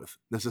interacted with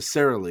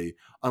necessarily,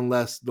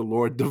 unless the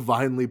Lord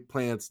divinely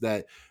plants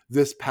that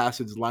this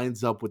passage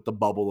lines up with the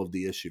bubble of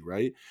the issue,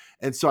 right?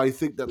 And so I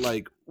think that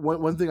like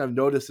one thing I've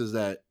noticed is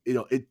that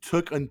it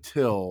took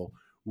until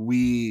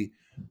we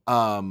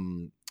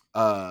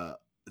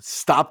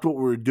stopped what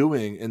we were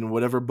doing in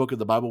whatever book of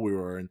the Bible we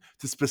were in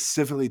to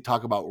specifically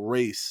talk about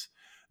race,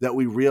 that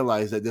we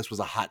realized that this was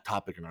a hot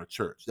topic in our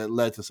church that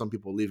led to some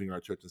people leaving our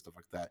church and stuff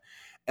like that.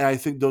 And I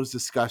think those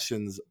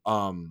discussions,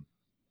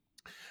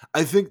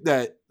 I think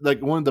that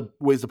like one of the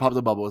ways to pop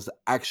the bubble is to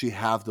actually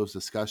have those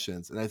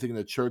discussions. And I think in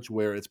a church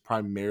where it's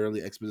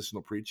primarily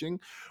expositional preaching,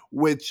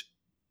 which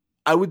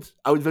I would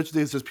venture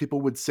to say,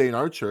 people would say in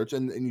our church,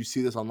 and you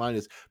see this online,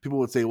 is people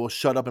would say, well,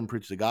 shut up and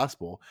preach the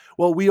gospel.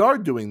 Well, we are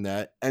doing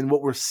that. And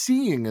what we're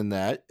seeing in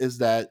that is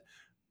that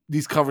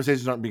these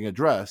conversations aren't being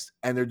addressed,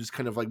 and they're just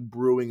kind of like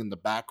brewing in the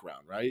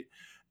background, right?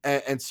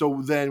 And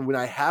so then when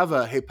I have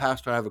hey,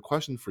 pastor, I have a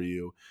question for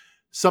you,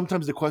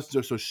 sometimes the questions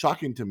are so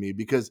shocking to me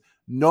because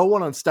no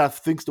one on staff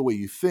thinks the way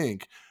you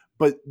think,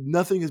 but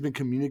nothing has been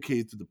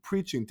communicated through the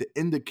preaching to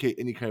indicate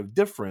any kind of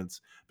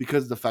difference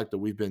because of the fact that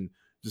we've been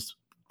just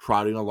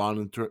trotting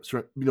along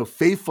and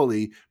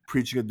faithfully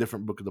preaching a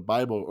different book of the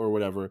Bible or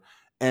whatever.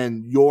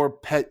 And your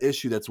pet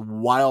issue that's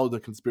wild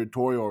and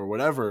conspiratorial or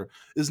whatever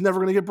is never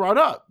going to get brought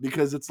up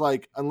because it's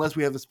like, unless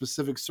we have a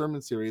specific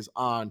sermon series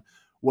on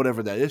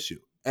whatever that issue.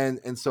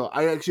 And so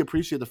I actually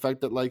appreciate the fact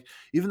that like,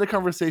 even the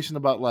conversation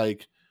about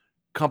like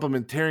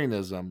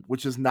complementarianism,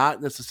 which is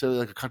not necessarily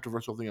like a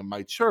controversial thing in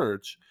my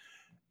church,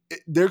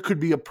 there could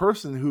be a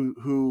person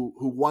who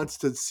wants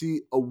to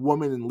see a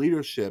woman in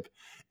leadership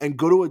and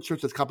go to a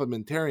church that's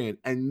complementarian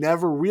and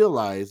never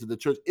realize that the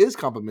church is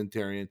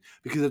complementarian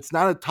because it's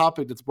not a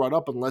topic that's brought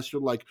up unless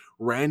you're like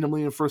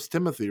randomly in First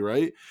Timothy,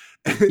 right?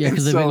 Yeah,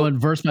 because they've been going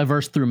verse by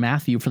verse through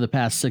Matthew for the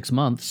past 6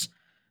 months.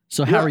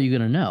 So how are you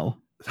going to know?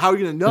 How are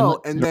you going to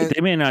know? And then they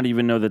may not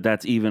even know that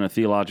that's even a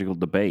theological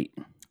debate.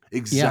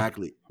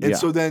 Exactly. Yeah. And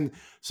so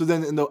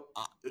then in the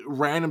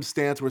random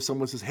stance where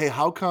someone says, hey,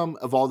 how come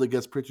of all the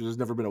guest preachers, there's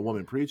never been a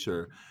woman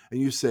preacher? And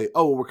you say,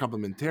 oh, well, we're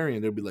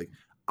complementarian. They'll be like,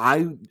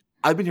 I've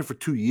been here for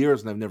 2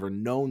 years and I've never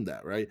known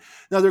that. Right.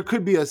 Now, there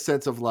could be a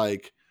sense of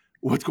like,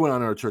 what's going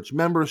on in our church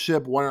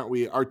membership? Why aren't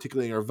we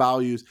articulating our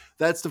values?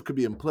 That stuff could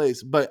be in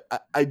place. But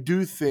I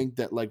do think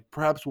that like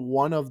perhaps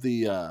one of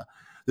the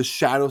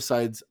shadow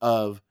sides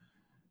of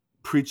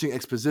preaching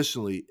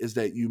expositionally is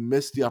that you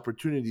miss the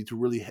opportunity to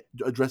really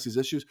address these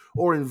issues,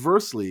 or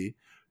inversely,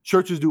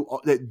 churches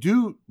that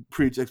do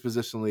preach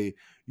expositionally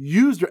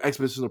use their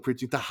expositional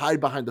preaching to hide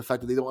behind the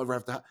fact that you don't ever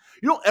have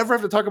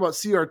to talk about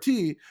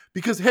CRT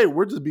because, hey,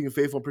 we're just being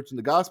faithful and preaching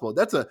the gospel.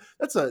 That's a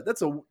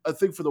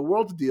thing for the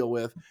world to deal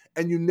with,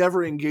 and you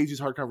never engage these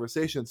hard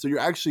conversations. So you're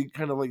actually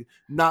kind of like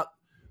not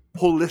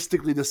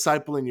holistically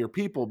discipling your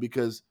people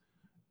because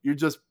you're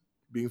just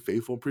being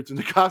faithful and preaching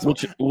the gospel,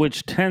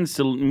 which tends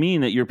to mean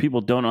that your people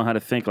don't know how to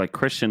think like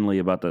Christianly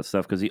about that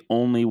stuff, because the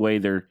only way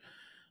they're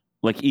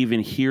like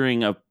even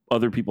hearing of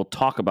other people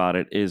talk about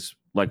it is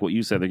like what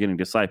you said, they're getting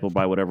discipled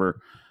by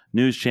whatever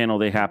news channel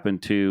they happen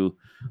to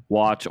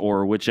watch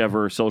or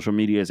whichever social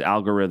media's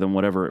algorithm,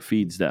 whatever it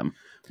feeds them.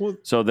 Well,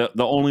 so the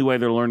only way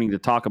they're learning to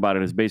talk about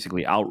it is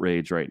basically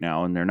outrage right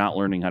now, and they're not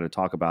learning how to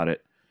talk about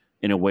it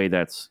in a way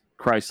that's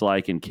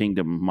Christ-like and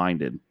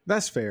kingdom-minded.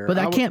 That's fair. But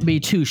that can't be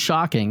too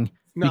shocking.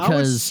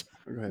 Because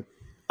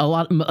a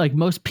lot, like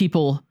most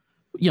people,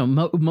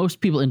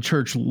 most people in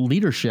church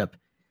leadership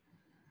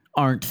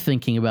aren't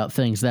thinking about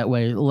things that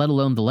way, let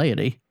alone the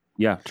laity.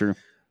 Yeah, true.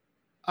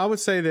 I would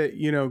say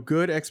that,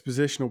 good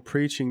expositional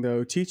preaching,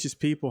 though, teaches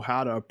people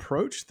how to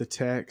approach the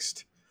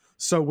text.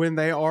 So when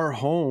they are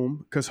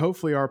home, because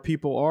hopefully our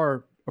people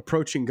are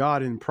approaching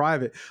God in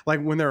private, like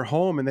when they're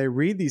home and they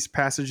read these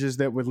passages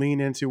that would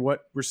lean into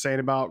what we're saying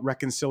about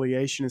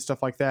reconciliation and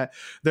stuff like that,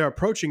 they're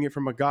approaching it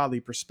from a godly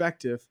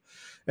perspective.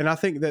 And I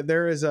think that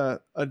there is a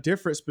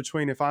difference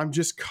between if I'm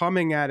just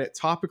coming at it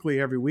topically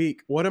every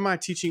week, what am I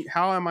teaching?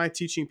 How am I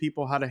teaching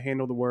people how to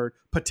handle the word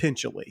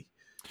potentially?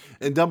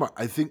 And Delmar,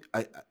 I think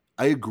I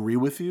agree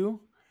with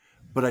you,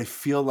 but I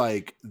feel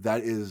like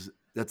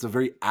that's a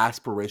very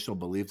aspirational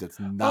belief that's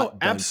not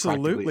done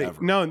absolutely ever.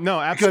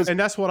 No, absolutely. And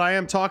that's what I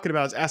am talking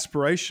about is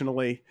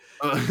aspirationally.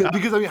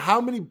 Because I mean,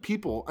 how many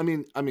people? I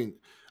mean,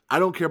 I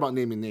don't care about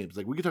naming names.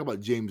 Like we could talk about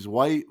James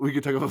White, we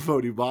could talk about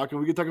Voddie Baucham,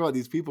 we could talk about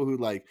these people who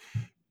like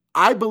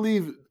I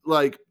believe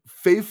like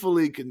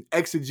faithfully can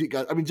exegete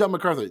God. I mean, John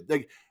MacArthur.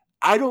 Like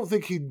I don't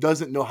think he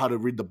doesn't know how to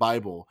read the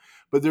Bible,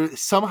 but there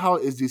somehow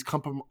is these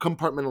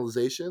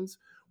compartmentalizations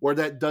where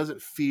that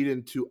doesn't feed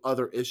into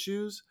other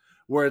issues.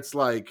 Where it's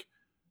like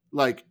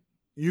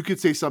you could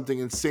say something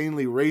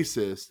insanely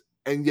racist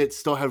and yet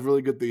still have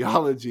really good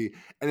theology,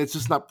 and it's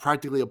just not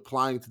practically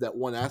applying to that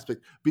one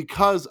aspect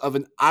because of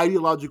an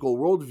ideological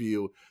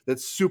worldview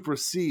that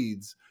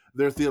supersedes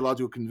their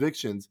theological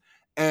convictions.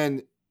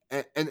 And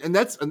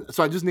that's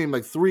so I just named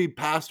like 3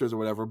 pastors or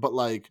whatever, but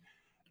like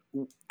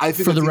I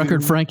think for the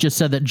record, Frank just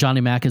said that Johnny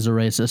Mack is a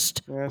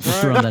racist. That's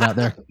just right. throng that out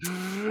there.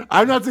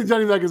 I'm not saying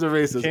Johnny Mack is a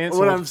racist. Cancel.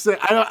 What I'm saying,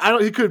 I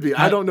don't. He could be.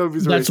 I don't know if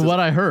he's. That's racist.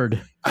 what I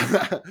heard.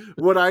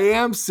 What I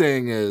am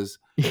saying is,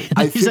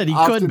 he said he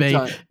could be.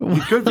 He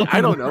could be. I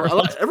don't know.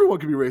 Everyone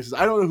could be racist.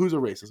 I don't know who's a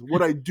racist.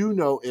 What I do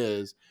know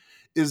is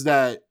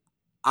that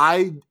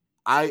I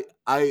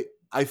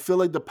feel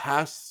like the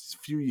past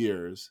few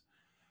years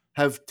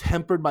have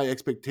tempered my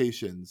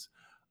expectations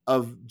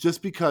of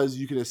just because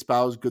you can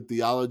espouse good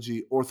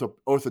theology,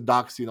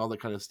 orthodoxy, and all that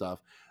kind of stuff,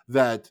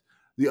 that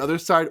the other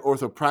side,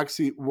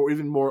 orthopraxy, or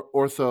even more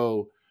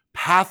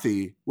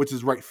orthopathy, which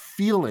is right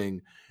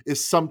feeling,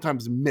 is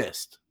sometimes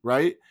missed,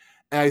 right?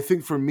 And I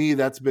think for me,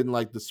 that's been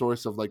like the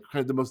source of like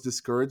kind of the most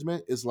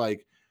discouragement is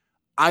like,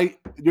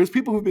 there's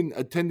people who've been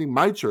attending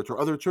my church or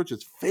other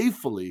churches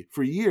faithfully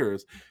for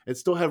years and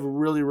still have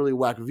really, really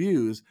whack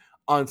views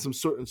on some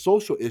certain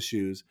social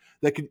issues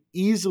that can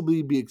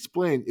easily be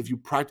explained if you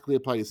practically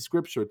apply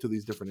scripture to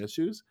these different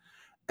issues.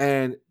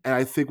 And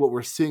I think what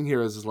we're seeing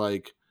here is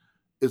like,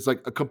 it's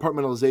like a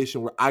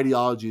compartmentalization where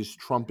ideology is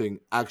trumping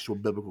actual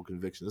biblical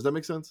conviction. Does that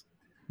make sense?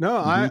 No,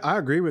 I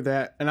agree with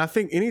that. And I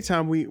think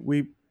anytime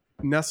we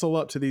nestle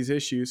up to these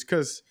issues,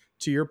 because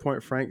to your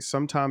point, Frank,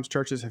 sometimes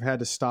churches have had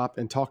to stop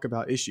and talk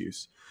about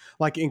issues.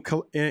 Like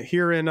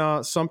here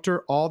in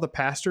Sumter, all the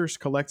pastors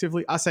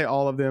collectively, I say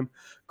all of them,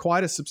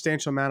 quite a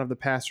substantial amount of the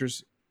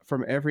pastors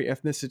from every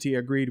ethnicity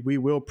agreed we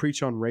will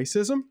preach on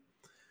racism.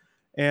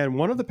 And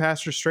one of the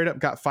pastors straight up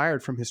got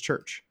fired from his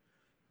church.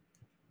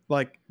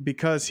 Like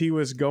because he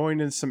was going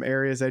in some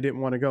areas they didn't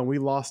want to go. And we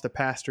lost a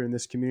pastor in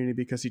this community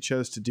because he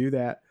chose to do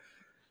that.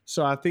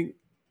 So I think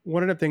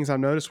one of the things I've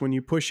noticed when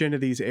you push into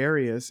these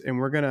areas, and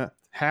we're going to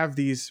have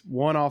these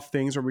one-off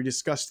things where we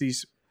discuss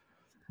these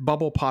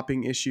bubble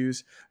popping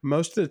issues,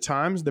 most of the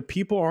times the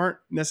people aren't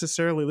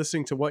necessarily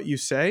listening to what you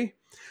say.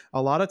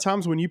 A lot of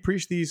times when you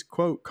preach these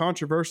quote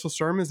controversial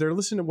sermons, they're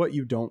listening to what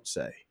you don't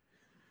say.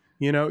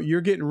 You know,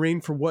 you're getting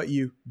ringed for what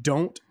you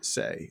don't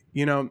say.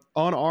 You know,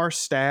 on our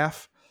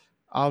staff,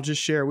 I'll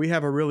just share, we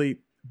have a really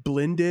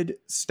blended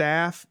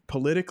staff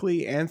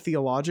politically and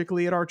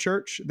theologically at our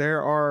church.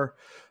 There are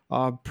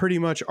pretty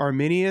much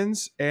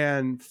Arminians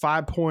and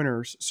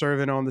five-pointers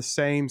serving on the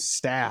same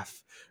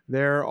staff.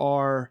 There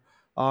are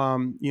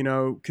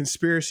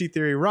conspiracy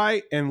theory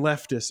right and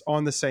leftists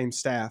on the same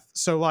staff.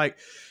 So like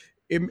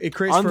it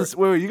creates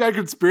wait, you got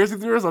conspiracy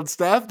theorists on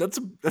staff? That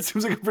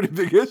seems like a pretty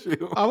big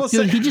issue. I will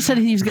say, he just said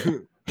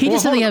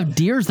said they have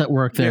deers that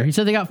work there. He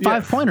said they got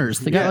five-pointers.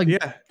 They got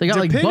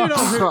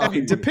bucks.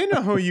 Depending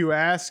on who you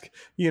ask,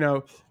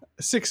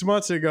 6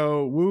 months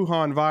ago,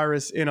 Wuhan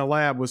virus in a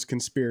lab was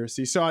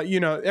conspiracy. So,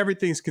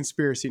 everything's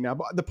conspiracy now.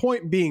 But the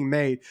point being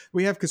made,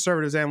 we have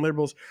conservatives and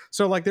liberals.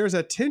 So like there's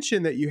a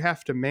tension that you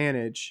have to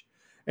manage.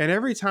 And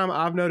every time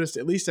I've noticed,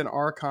 at least in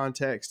our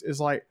context, is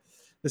like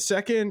the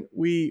second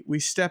we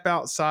step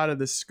outside of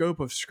the scope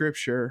of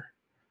Scripture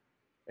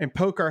and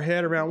poke our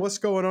head around what's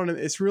going on,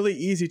 it's really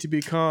easy to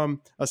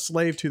become a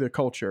slave to the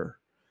culture.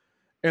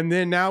 And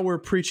then now we're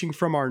preaching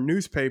from our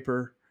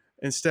newspaper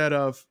instead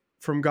of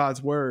from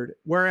God's word.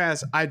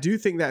 Whereas I do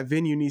think that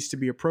venue needs to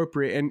be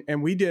appropriate.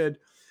 And we did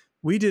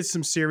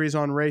some series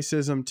on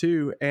racism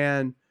too.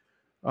 And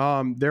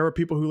there were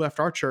people who left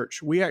our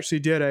church. We actually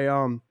did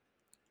a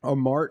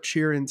march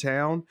here in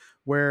town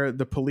where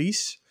the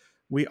police,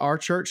 our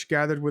church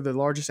gathered with the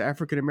largest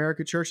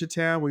African-American church in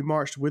town. We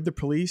marched with the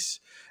police,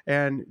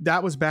 and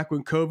that was back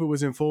when COVID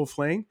was in full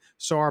fling.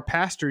 So our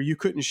pastor, you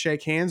couldn't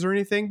shake hands or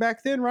anything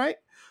back then, right?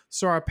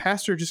 So our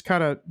pastor just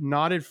kind of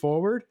nodded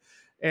forward,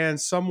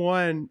 and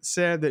someone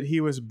said that he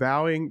was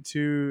bowing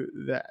to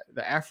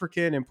the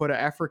African and put an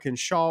African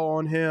shawl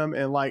on him.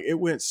 And like, it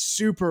went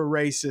super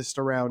racist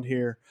around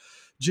here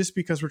just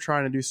because we're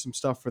trying to do some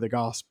stuff for the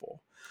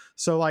gospel.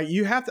 So like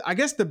you have to, I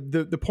guess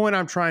the point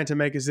I'm trying to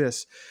make is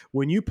this: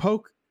 when you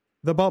poke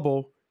the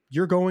bubble,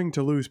 you're going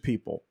to lose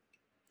people,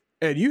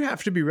 and you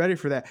have to be ready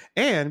for that.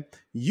 And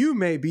you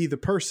may be the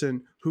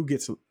person who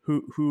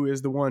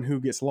is the one who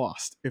gets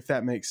lost, if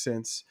that makes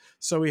sense.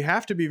 So we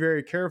have to be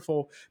very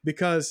careful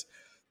because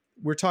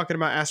we're talking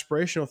about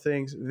aspirational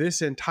things.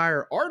 This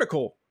entire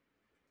article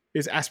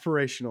is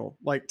aspirational.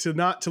 Like to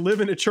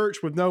live in a church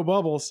with no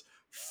bubbles,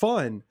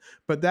 fun,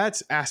 but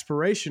that's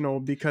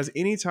aspirational because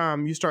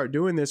anytime you start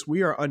doing this,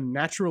 we are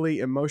unnaturally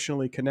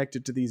emotionally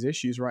connected to these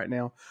issues right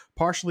now,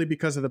 partially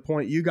because of the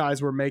point you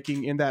guys were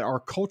making in that our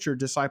culture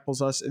disciples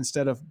us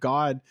instead of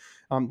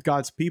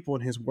God's people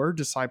and his word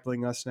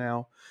discipling us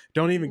now.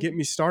 Don't even get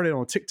me started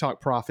on TikTok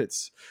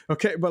prophets.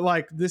 Okay. But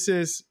like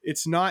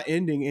it's not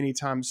ending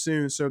anytime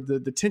soon. So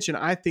the tension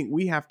I think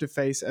we have to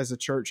face as a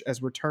church,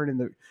 as we're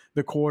turning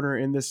the corner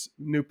in this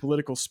new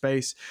political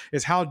space,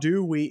 is how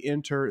do we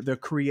enter the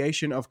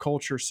creation of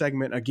culture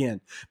segment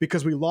again?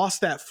 Because we lost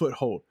that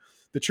foothold.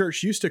 The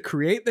church used to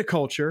create the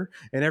culture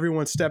and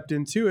everyone stepped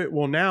into it.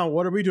 Well, now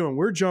what are we doing?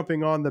 We're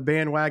jumping on the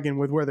bandwagon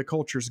with where the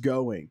culture's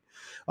going.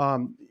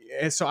 And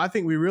so I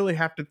think we really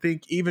have to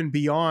think even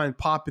beyond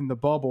popping the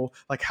bubble,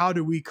 like how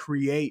do we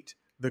create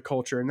the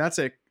culture? And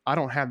I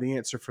don't have the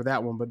answer for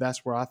that one, but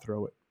that's where I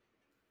throw it.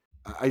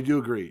 I do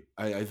agree.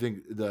 I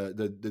think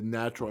the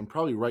natural and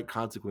probably right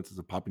consequences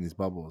of popping these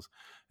bubbles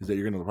is that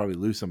you're going to probably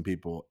lose some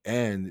people,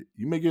 and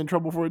you may get in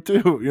trouble for it too.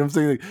 You know what I'm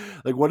saying?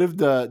 Like what if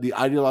the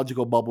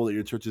ideological bubble that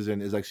your church is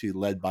in is actually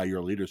led by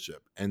your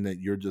leadership, and that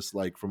you're just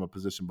like from a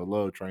position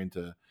below trying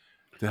to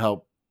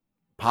help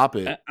pop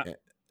it?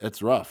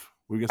 It's rough.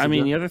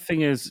 The other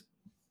thing is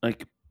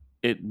like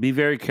be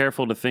very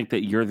careful to think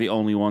that you're the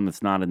only one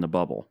that's not in the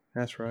bubble.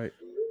 That's right.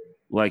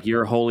 Like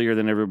you're holier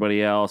than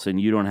everybody else and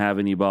you don't have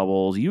any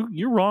bubbles.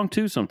 You're wrong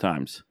too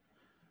sometimes.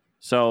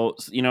 So,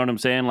 you know what I'm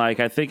saying?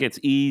 Like, I think it's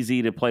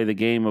easy to play the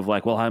game of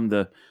like, well, I'm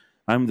the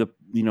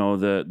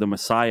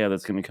Messiah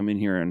that's going to come in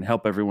here and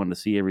help everyone to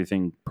see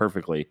everything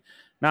perfectly.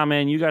 Nah,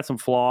 man, you got some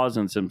flaws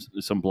and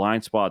some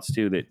blind spots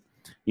too that,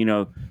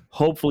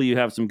 hopefully you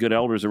have some good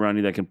elders around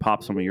you that can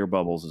pop some of your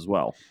bubbles as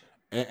well.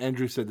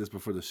 Andrew said this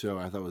before the show.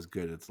 I thought it was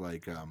good. It's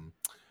like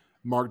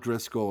Mark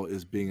Driscoll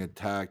is being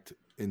attacked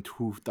in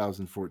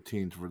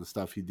 2014 for the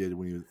stuff he did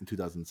when he was in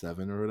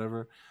 2007 or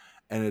whatever.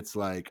 And it's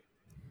like,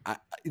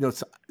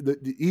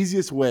 the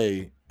easiest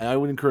way, and I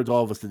would encourage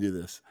all of us to do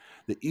this,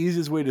 the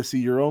easiest way to see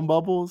your own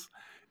bubbles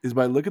is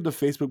by look at the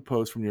Facebook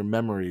posts from your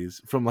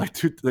memories from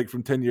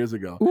from 10 years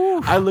ago.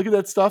 Ooh. I look at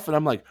that stuff and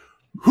I'm like,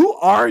 who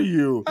are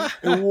you?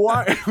 And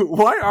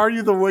why are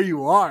you the way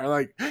you are?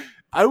 Like,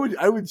 I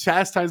would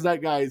chastise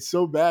that guy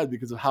so bad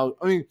because of how,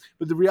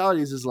 but the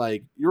reality is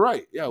like, you're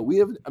right. Yeah, we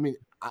have,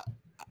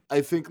 I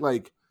think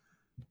like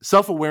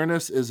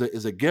self-awareness is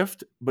a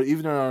gift, but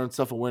even in our own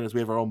self-awareness, we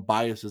have our own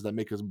biases that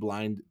make us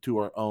blind to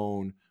our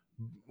own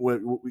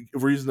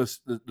if we're using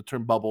the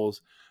term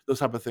bubbles, those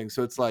type of things.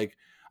 So it's like,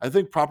 I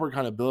think proper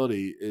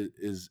accountability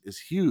is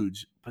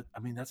huge. But I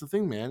mean, that's the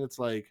thing, man. It's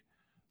like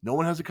no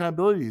one has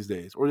accountability these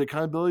days, or the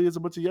accountability is a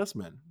bunch of yes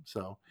men.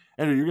 So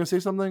Andrew, you're gonna say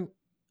something?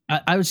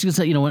 I was gonna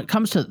say, when it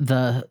comes to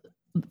the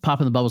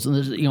popping the bubbles, and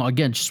there's,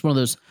 again, just one of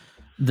those,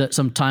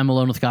 some time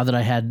alone with God that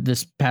I had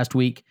this past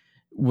week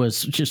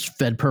was just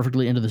fed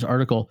perfectly into this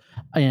article.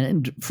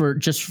 And for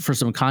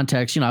some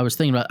context, I was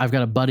thinking about, I've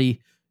got a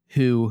buddy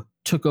who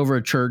took over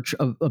a church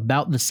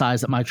about the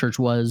size that my church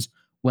was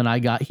when I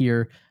got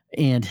here,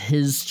 and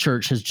his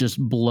church has just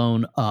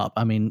blown up.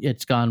 I mean,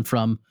 it's gone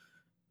from,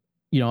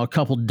 a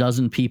couple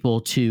dozen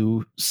people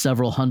to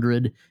several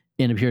hundred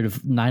in a period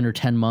of 9 or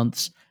 10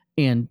 months.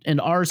 And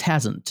ours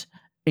hasn't.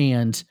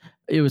 And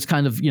it was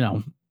kind of,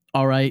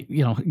 all right,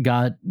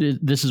 God,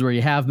 this is where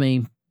you have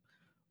me.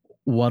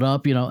 What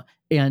up?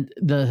 And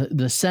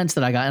the sense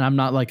that I got, and I'm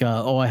not like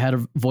I had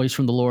a voice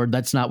from the Lord.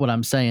 That's not what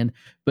I'm saying.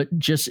 But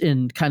just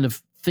in kind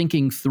of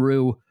thinking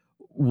through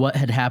what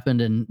had happened,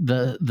 and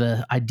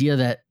the idea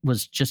that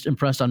was just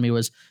impressed on me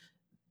was,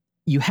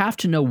 you have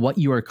to know what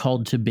you are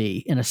called to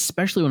be. And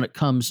especially when it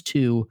comes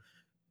to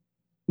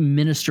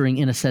ministering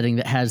in a setting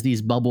that has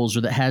these bubbles,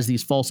 or that has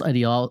these false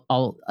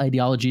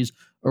ideologies,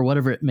 or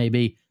whatever it may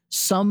be.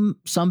 Some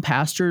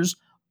pastors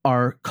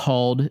are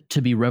called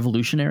to be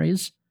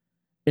revolutionaries,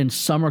 and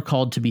some are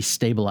called to be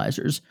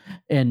stabilizers.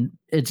 And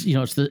it's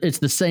it's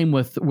the same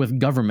with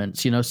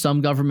governments.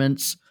 Some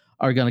governments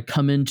are going to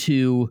come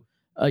into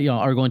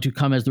are going to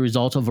come as the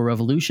result of a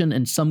revolution,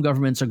 and some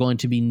governments are going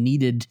to be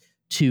needed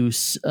to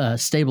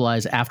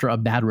stabilize after a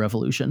bad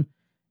revolution.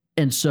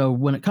 And so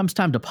when it comes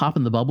time to pop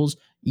in the bubbles,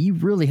 you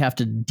really have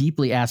to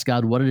deeply ask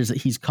God what it is that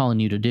he's calling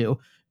you to do.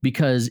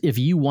 Because if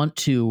you want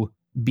to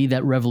be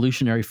that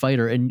revolutionary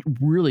fighter, and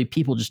really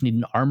people just need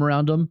an arm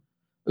around them,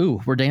 ooh,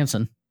 we're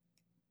dancing.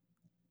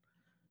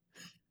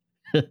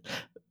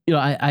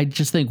 I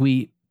just think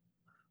we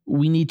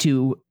need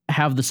to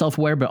have the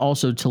self-aware, but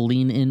also to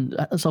lean in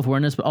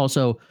self-awareness, but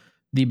also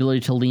the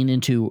ability to lean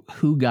into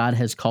who God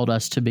has called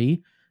us to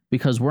be,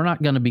 because we're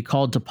not going to be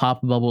called to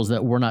pop bubbles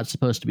that we're not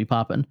supposed to be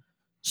popping.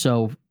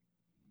 So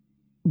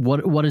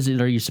what is it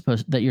you're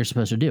supposed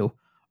to do?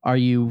 Are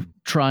you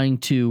trying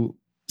to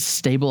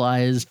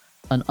stabilize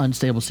an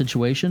unstable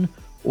situation,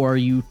 or are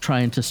you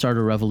trying to start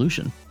a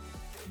revolution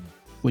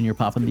when you're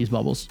popping these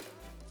bubbles?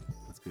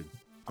 That's good.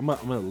 I'm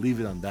gonna leave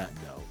it on that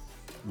note.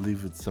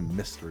 Leave it some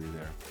mystery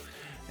there.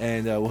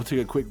 And we'll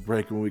take a quick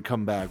break. When we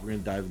come back, we're going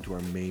to dive into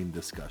our main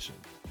discussion.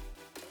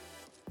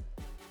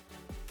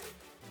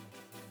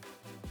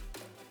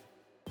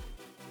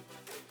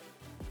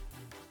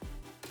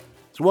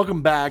 So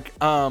welcome back.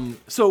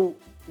 So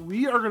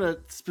we are going to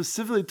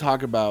specifically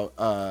talk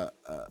about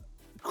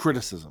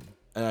criticism.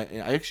 And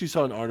I actually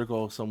saw an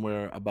article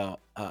somewhere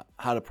about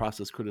how to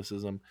process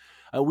criticism.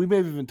 We may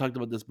have even talked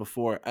about this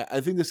before.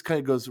 I think this kind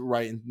of goes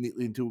right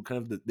neatly into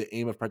kind of the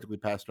aim of Practically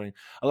Pastoring.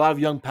 A lot of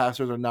young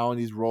pastors are now in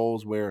these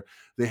roles where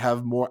they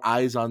have more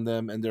eyes on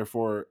them, and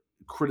therefore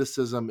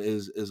criticism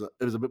is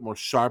a bit more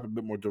sharp, a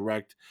bit more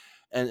direct,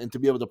 and to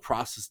be able to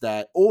process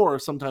that. Or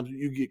sometimes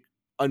you get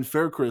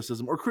unfair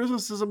criticism, or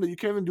criticism that you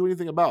can't even do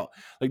anything about.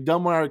 Like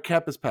Delmar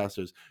campus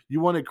pastors,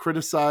 you want to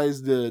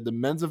criticize the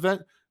men's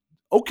event?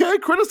 Okay,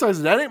 criticize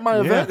it. That ain't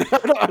my event.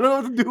 I don't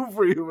know what to do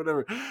for you,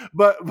 whatever.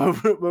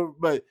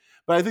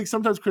 But I think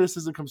sometimes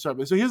criticism comes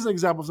sharply. So here's an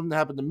example of something that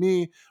happened to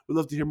me. We'd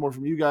love to hear more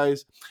from you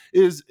guys.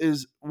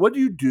 Is what do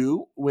you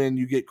do when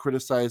you get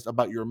criticized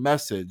about your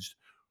message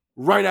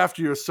right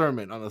after your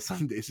sermon on a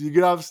Sunday? So you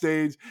get off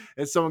stage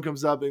and someone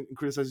comes up and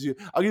criticizes you.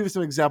 I'll give you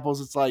some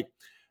examples. It's like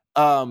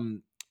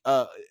the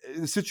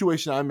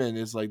situation I'm in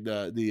is like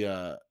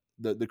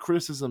the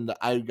criticism that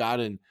I've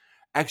gotten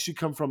actually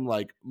come from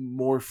like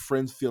more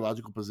fringe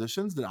theological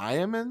positions than I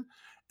am in.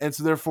 And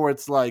so therefore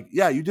it's like,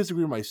 yeah, you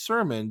disagree with my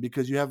sermon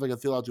because you have like a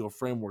theological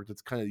framework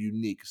that's kind of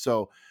unique.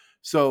 So,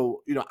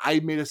 I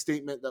made a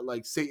statement that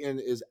like Satan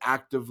is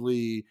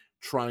actively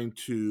trying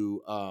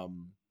to,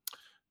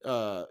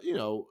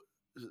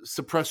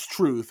 suppress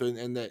truth,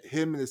 and that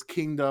him and his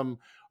kingdom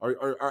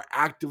are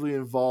actively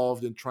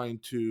involved in trying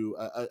to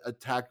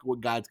attack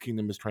what God's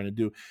kingdom is trying to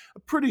do.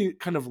 A pretty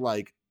kind of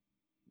like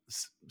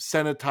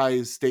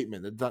sanitized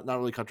statement that's not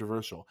really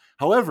controversial.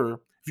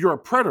 However, if you're a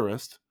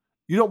preterist,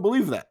 you don't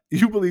believe that.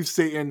 You believe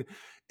Satan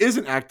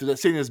isn't active, that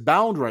Satan is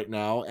bound right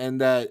now,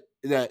 and that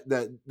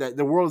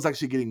the world is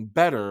actually getting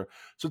better.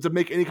 So to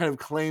make any kind of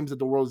claims that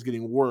the world is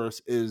getting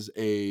worse is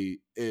a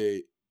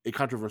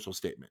controversial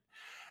statement.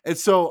 And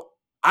so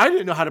I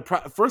didn't know how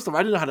to. First of all,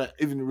 I didn't know how to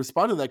even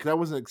respond to that because I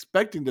wasn't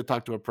expecting to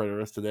talk to a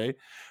preterist today.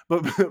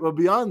 But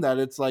beyond that,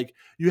 it's like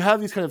you have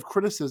these kind of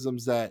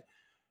criticisms that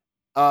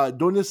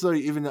don't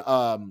necessarily even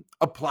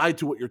apply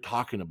to what you're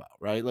talking about,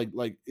 right?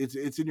 Like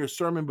it's in your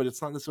sermon, but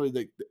it's not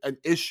necessarily an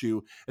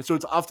issue. And so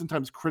it's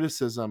oftentimes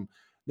criticism,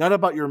 not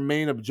about your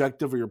main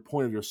objective or your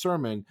point of your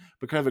sermon,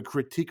 but kind of a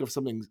critique of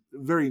something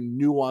very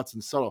nuanced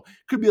and subtle.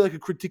 Could be like a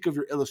critique of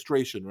your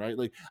illustration, right?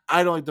 Like,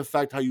 I don't like the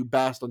fact how you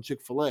basked on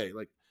Chick-fil-A.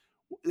 Like,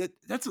 it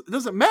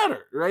doesn't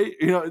matter, right?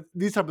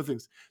 These type of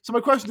things. So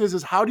my question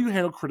is how do you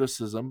handle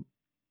criticism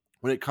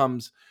when it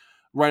comes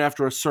right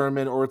after a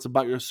sermon or it's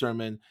about your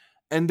sermon?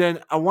 And then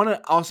I want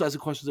to also ask a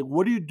question like,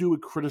 what do you do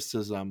with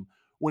criticism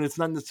when it's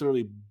not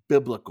necessarily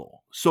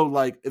biblical? So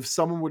like if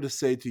someone were to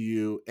say to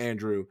you,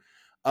 Andrew,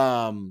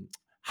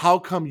 how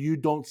come you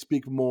don't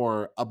speak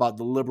more about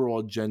the liberal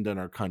agenda in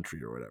our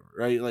country or whatever,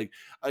 right? Like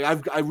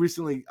I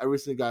recently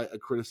got a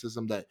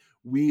criticism that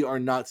we are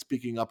not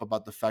speaking up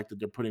about the fact that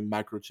they're putting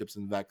microchips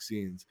in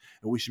vaccines,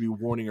 and we should be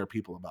warning our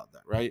people about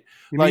that, right?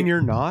 You mean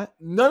you're not?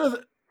 None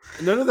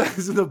of that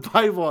is in the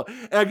Bible.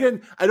 And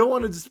again, I don't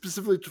want to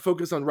specifically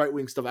focus on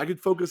right-wing stuff. I could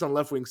focus on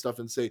left-wing stuff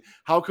and say,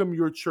 how come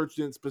your church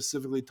didn't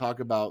specifically talk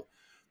about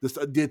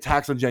the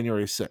attacks on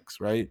January 6th,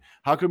 right?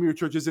 How come your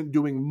church isn't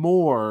doing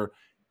more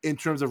in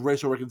terms of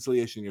racial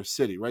reconciliation in your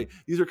city, right?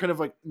 These are kind of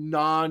like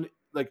not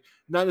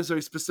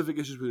necessarily specific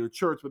issues with your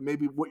church, but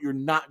maybe what you're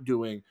not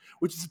doing,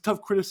 which is a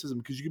tough criticism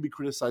because you can be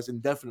criticized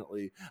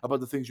indefinitely about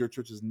the things your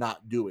church is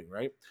not doing,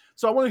 right?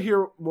 So I want to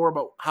hear more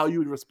about how you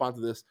would respond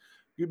to this.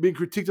 You're being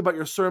critiqued about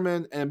your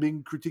sermon and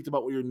being critiqued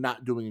about what you're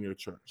not doing in your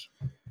church.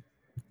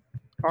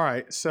 All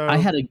right. So I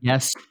had a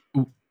guest.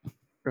 Go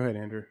ahead,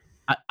 Andrew.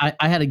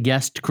 I had a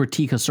guest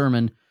critique a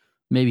sermon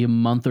maybe a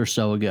month or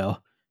so ago.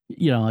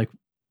 Like,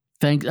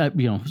 thanks,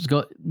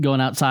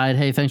 going outside.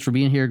 Hey, thanks for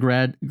being here.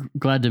 Glad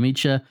to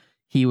meet you.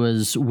 He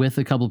was with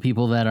a couple of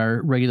people that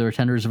are regular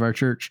attenders of our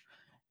church.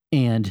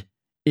 And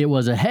it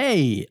was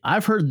hey,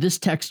 I've heard this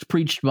text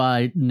preached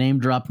by name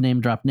drop.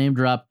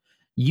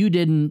 You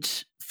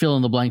didn't fill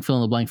in the blank.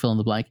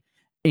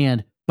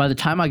 And by the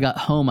time I got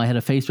home, I had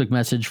a Facebook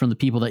message from the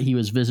people that he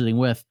was visiting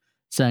with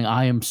saying,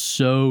 I am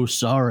so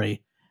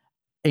sorry.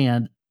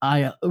 And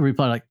I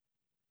replied like,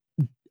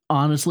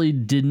 honestly,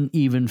 didn't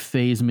even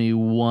faze me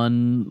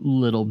one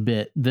little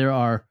bit. There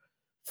are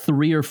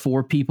 3 or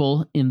 4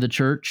 people in the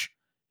church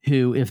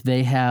who, if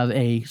they have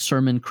a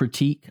sermon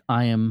critique,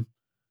 I am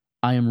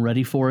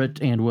ready for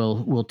it and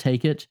will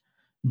take it.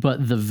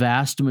 But the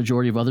vast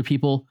majority of other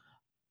people,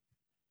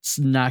 it's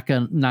not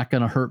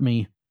gonna hurt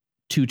me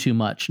too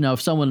much. Now,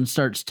 if someone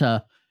starts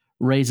to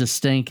raise a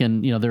stink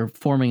and they're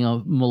forming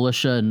a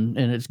militia and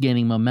it's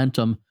gaining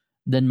momentum,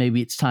 then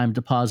maybe it's time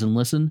to pause and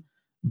listen.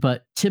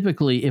 But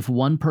typically, if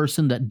one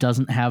person that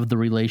doesn't have the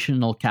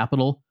relational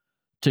capital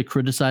to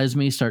criticize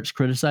me starts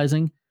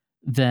criticizing,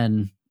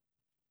 then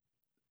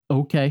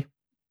okay.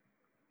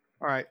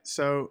 All right.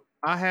 So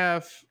I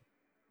have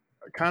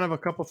kind of a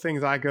couple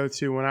things I go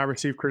to when I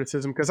receive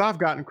criticism, because I've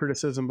gotten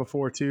criticism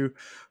before too.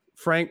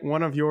 Frank,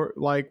 one of your,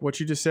 like what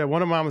you just said,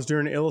 one of mine was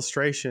during an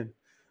illustration.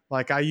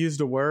 Like I used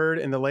a word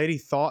and the lady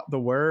thought the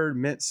word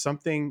meant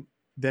something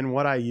than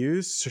what I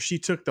used. So she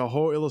took the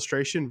whole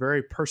illustration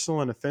very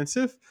personal and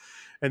offensive.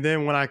 And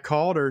then when I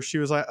called her, she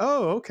was like,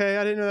 oh, okay,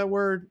 I didn't know that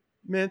word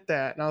meant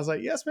that. And I was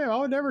like, yes, ma'am, I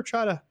would never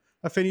try to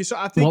offend you. So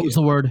I think— What was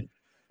the word?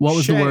 What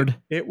was the word?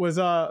 It was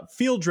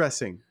field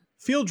dressing.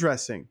 Field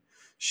dressing.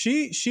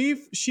 She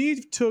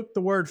took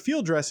the word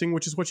field dressing,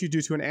 which is what you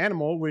do to an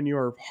animal when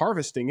you're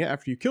harvesting it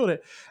after you killed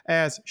it,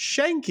 as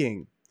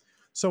shanking.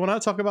 So when I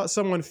talk about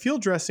someone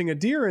field dressing a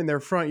deer in their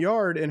front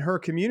yard in her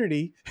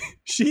community,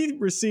 she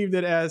received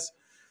it as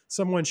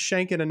someone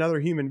shanking another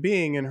human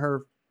being in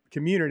her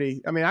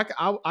community. I mean,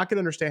 I can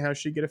understand how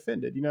she'd get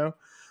offended,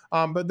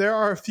 but there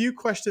are a few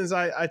questions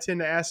I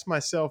tend to ask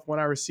myself when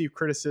I receive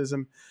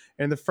criticism.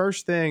 And the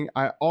first thing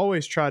I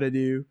always try to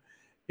do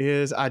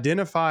is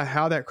identify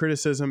how that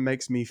criticism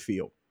makes me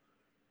feel,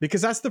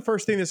 because that's the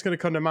first thing that's going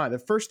to come to mind. The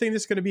first thing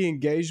that's going to be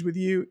engaged with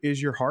you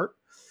is your heart.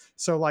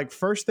 So like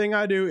first thing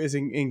I do is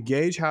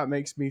engage how it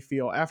makes me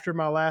feel. After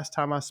my last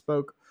time I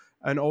spoke,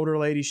 an older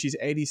lady, she's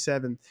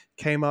 87,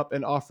 came up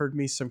and offered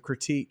me some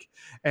critique.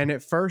 And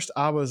at first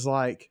I was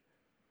like,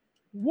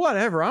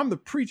 whatever, I'm the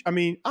preacher. I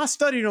mean, I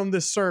studied on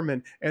this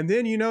sermon. And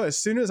then, as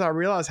soon as I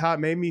realized how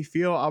it made me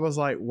feel, I was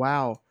like,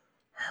 wow,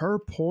 her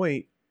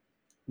point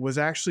was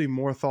actually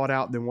more thought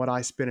out than what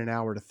I spent an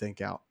hour to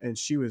think out. And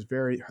she was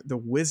the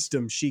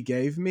wisdom she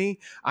gave me,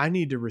 I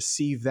need to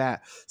receive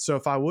that. So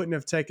if I wouldn't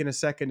have taken a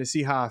second to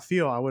see how I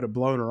feel, I would have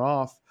blown her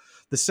off.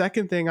 The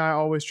second thing I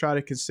always try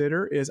to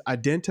consider is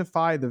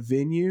identify the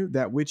venue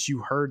that which you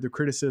heard the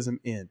criticism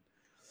in.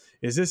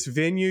 Is this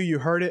venue you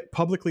heard it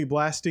publicly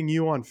blasting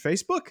you on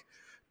Facebook?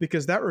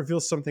 Because that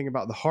reveals something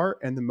about the heart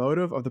and the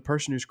motive of the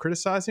person who's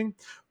criticizing.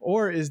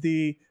 Or is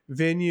the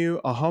venue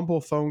a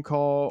humble phone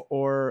call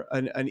or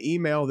an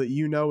email that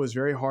is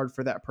very hard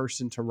for that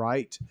person to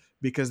write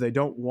because they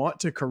don't want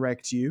to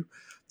correct you?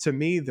 To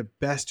me, the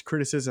best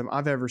criticism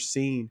I've ever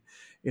seen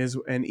is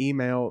an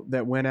email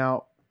that went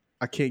out.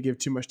 I can't give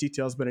too much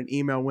details, but an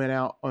email went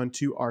out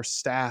onto our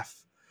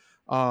staff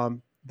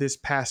this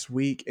past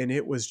week, and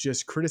it was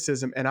just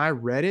criticism. And I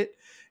read it,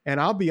 and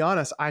I'll be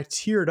honest, I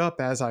teared up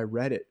as I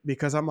read it,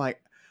 because I'm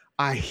like,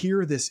 I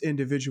hear this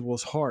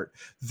individual's heart.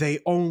 They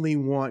only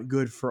want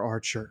good for our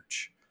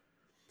church.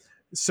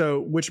 So,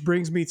 which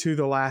brings me to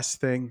the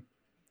last thing.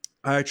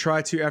 I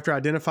try to, after I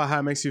identify how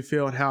it makes you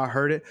feel and how I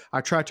heard it,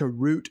 I try to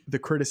root the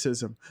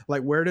criticism.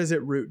 Like, where does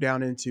it root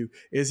down into?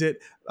 Is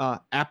it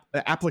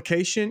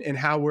application and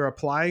how we're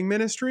applying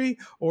ministry,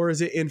 or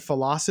is it in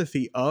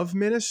philosophy of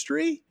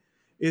ministry?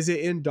 Is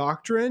it in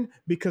doctrine?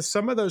 Because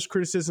some of those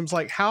criticisms,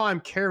 like how I'm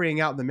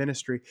carrying out the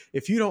ministry,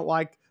 if you don't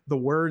like the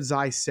words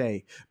I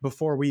say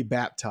before we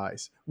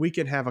baptize, we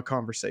can have a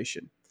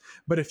conversation.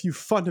 But if you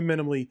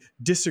fundamentally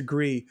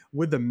disagree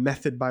with the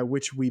method by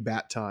which we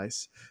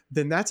baptize,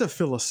 then that's a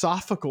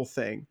philosophical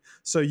thing.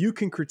 So you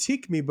can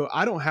critique me, but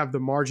I don't have the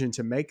margin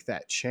to make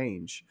that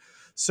change.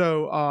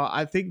 So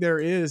I think there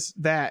is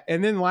that.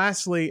 And then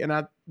lastly,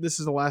 and this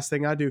is the last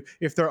thing I do,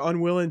 if they're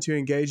unwilling to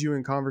engage you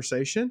in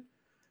conversation,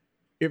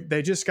 if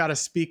they just got to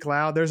speak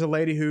loud. There's a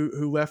lady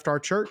who left our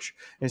church,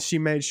 and she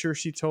made sure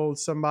she told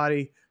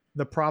somebody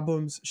the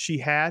problems she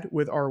had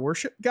with our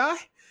worship guy.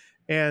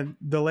 And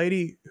the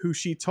lady who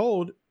she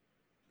told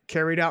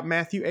carried out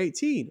Matthew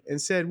 18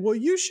 and said, well,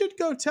 you should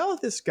go tell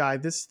this guy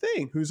this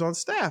thing who's on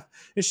staff.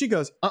 And she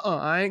goes,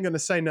 I ain't going to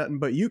say nothing,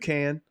 but you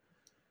can.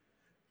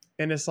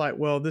 And it's like,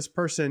 well, this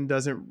person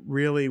doesn't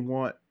really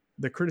want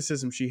the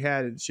criticism she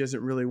had, and she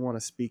doesn't really want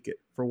to speak it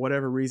for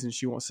whatever reason.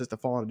 She wants us to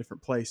fall in a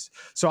different place.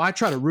 So I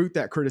try to root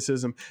that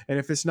criticism. And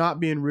if it's not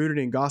being rooted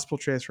in gospel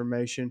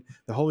transformation,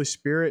 the Holy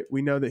Spirit,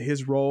 we know that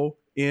his role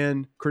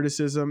in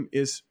criticism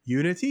is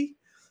unity.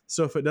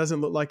 So if it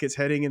doesn't look like it's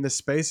heading in the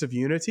space of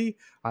unity,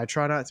 I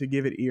try not to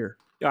give it ear.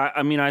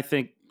 I mean, I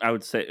think I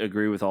would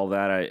agree with all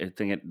that. I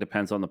think it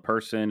depends on the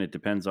person. It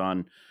depends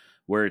on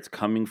where it's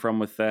coming from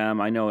with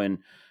them. I know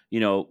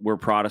we're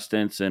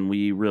Protestants and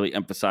we really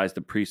emphasize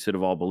the priesthood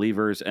of all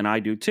believers, and I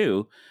do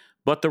too.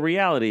 But the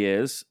reality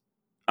is,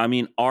 I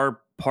mean,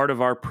 part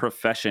of our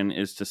profession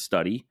is to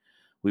study.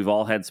 We've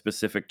all had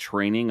specific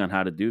training on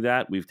how to do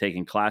that. We've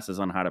taken classes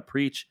on how to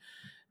preach.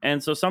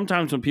 And so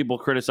sometimes when people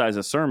criticize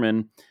a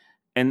sermon,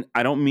 and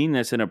I don't mean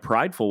this in a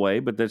prideful way,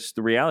 but that's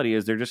the reality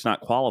is they're just not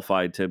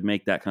qualified to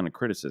make that kind of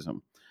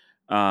criticism.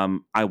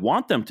 I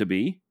want them to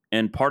be,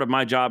 and part of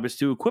my job is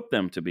to equip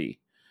them to be.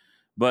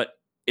 But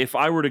if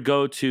I were to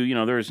go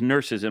to, there's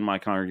nurses in my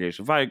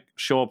congregation. If I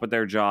show up at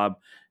their job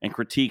and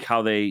critique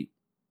how they,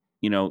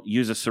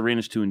 use a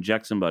syringe to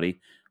inject somebody,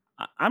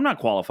 I'm not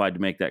qualified to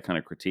make that kind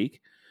of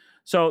critique.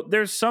 So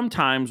there's some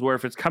times where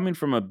if it's coming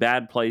from a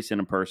bad place in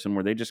a person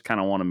where they just kind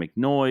of want to make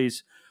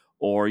noise,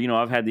 or,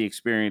 I've had the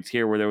experience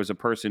here where there was a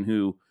person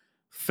who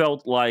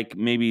felt like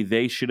maybe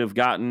they should have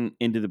gotten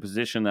into the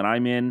position that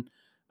I'm in.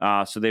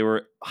 So they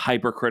were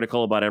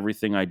hypercritical about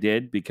everything I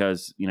did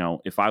because,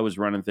 if I was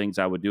running things,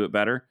 I would do it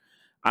better.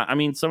 I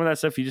mean, some of that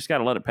stuff, you just got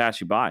to let it pass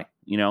you by,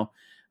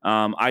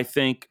 I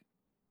think,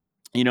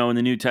 in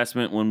the New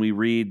Testament, when we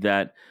read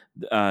that,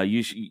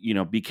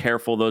 be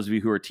careful, those of you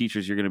who are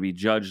teachers, you're going to be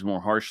judged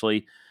more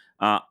harshly.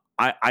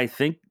 I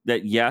think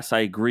that, yes,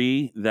 I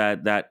agree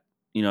that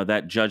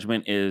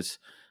judgment is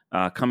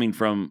coming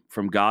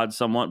from God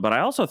somewhat. But I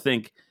also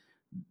think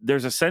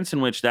there's a sense in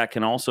which that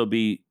can also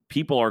be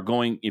people are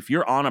going, if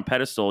you're on a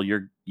pedestal,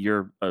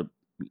 you're an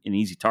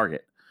easy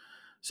target.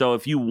 So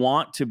if you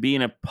want to be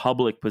in a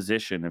public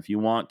position, if you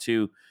want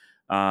to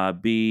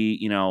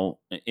be,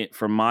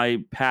 from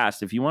my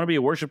past, if you want to be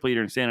a worship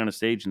leader and stand on a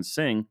stage and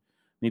sing,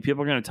 I mean,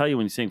 people are going to tell you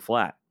when you sing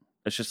flat.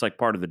 That's just like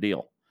part of the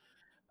deal.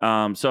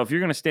 So if you're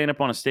going to stand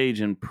up on a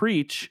stage and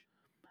preach,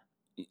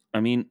 I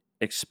mean,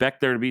 expect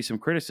there to be some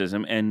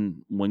criticism.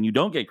 And when you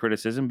don't get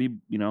criticism,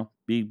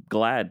 be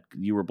glad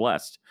you were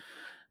blessed.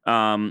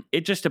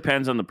 It just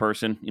depends on the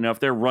person. If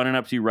they're running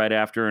up to you right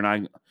after,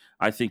 and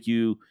I think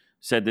you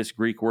said this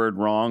Greek word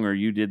wrong, or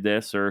you did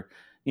this, or,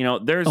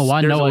 there's. Oh,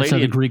 I there's know a I said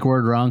lady the Greek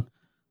word wrong.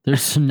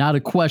 There's not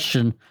a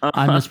question.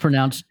 I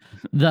mispronounced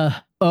the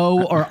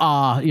O or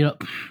ah,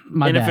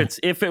 my and bad.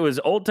 if it was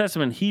Old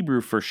Testament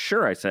Hebrew, for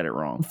sure I said it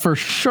wrong. For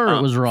sure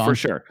it was wrong. For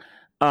sure.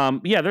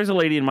 Yeah, there's a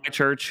lady in my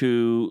church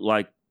who,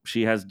 like,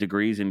 she has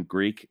degrees in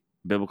Greek,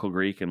 biblical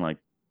Greek, and, like,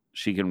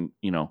 she can,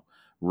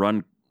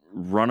 run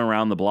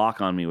around the block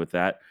on me with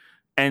that.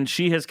 And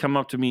she has come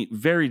up to me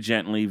very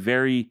gently,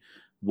 very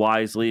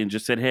wisely, and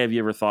just said, hey, have you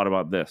ever thought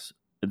about this?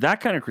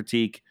 That kind of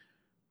critique,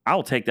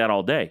 I'll take that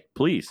all day.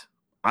 Please.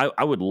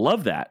 I would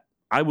love that.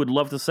 I would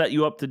love to set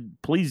you up to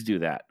please do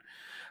that.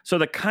 So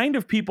the kind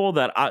of people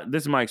that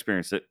this is my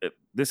experience.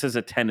 This is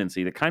a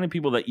tendency. The kind of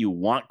people that you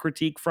want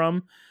critique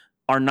from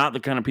are not the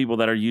kind of people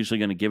that are usually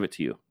going to give it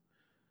to you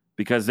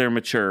because they're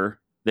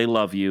mature. They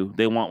love you.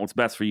 They want what's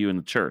best for you in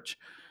the church.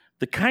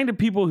 The kind of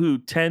people who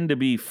tend to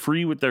be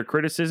free with their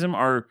criticism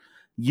are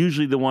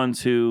usually the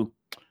ones who,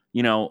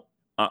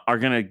 are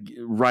going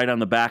to write on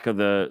the back of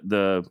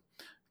the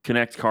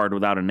Connect card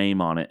without a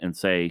name on it and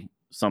say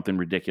something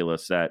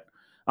ridiculous that,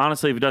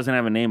 honestly, if it doesn't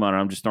have a name on it,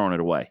 I'm just throwing it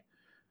away.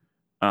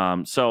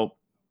 So,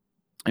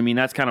 I mean,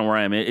 that's kind of where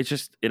I am.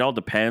 It all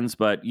depends,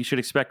 but you should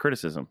expect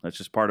criticism. That's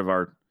just part of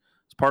our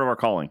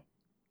calling.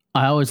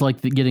 I always like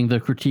getting the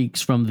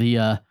critiques from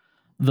the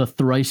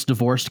thrice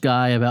divorced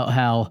guy about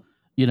how,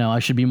 I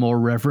should be more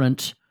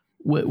reverent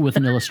with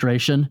an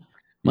illustration.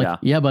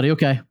 Yeah, buddy.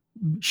 Okay,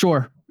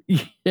 sure.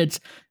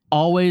 It's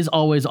always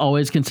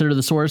consider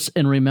the source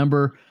and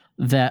remember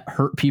that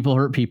hurt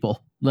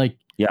people. Like,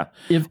 Yeah.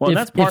 if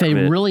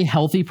a really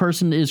healthy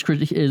person is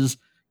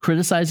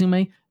criticizing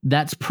me,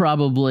 that's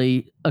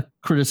probably a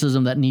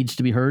criticism that needs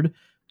to be heard.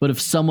 But if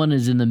someone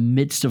is in the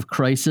midst of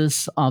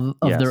crisis of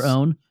their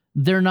own,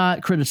 they're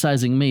not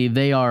criticizing me.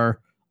 They are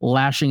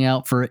lashing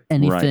out for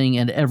anything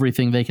and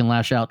everything they can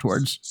lash out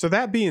towards. So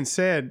that being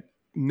said,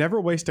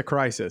 never waste a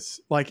crisis.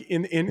 Like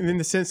in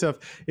the sense of,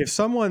 if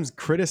someone's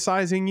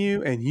criticizing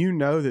you and you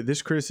know that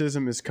this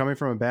criticism is coming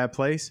from a bad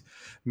place,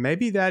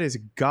 maybe that is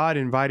God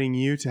inviting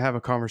you to have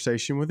a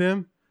conversation with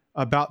them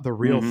about the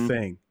real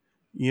thing.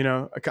 You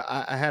know,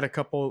 I had a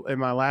couple in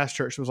my last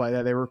church was like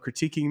that. They were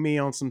critiquing me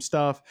on some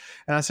stuff.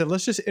 And I said,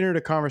 let's just enter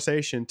the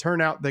conversation.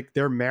 Turned out that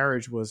their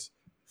marriage was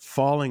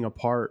falling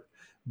apart.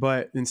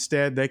 But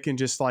instead they can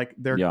just like,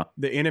 the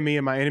enemy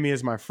and my enemy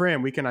is my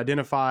friend. We can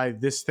identify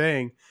this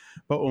thing.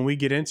 But when we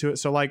get into it,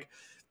 so like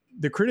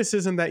the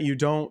criticism that you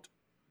don't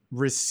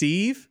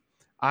receive,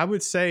 I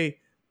would say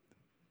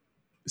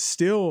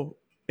still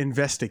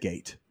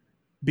investigate.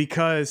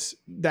 Because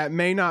that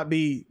may not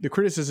be the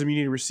criticism you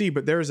need to receive,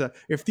 but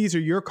if these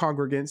are your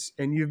congregants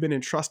and you've been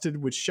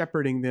entrusted with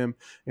shepherding them,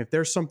 if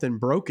there's something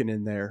broken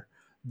in there,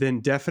 then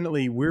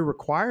definitely we're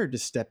required to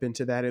step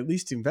into that, at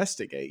least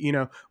investigate, you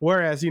know,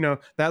 whereas, you know,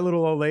 that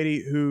little old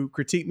lady who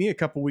critiqued me a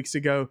couple weeks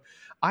ago,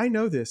 I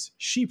know this,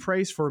 she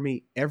prays for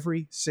me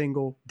every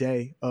single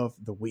day of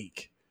the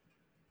week.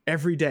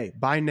 Every day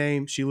by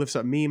name, she lifts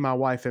up me, my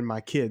wife, and my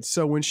kids.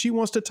 So when she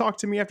wants to talk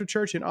to me after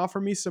church and offer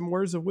me some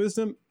words of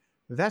wisdom,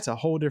 that's a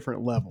whole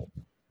different level.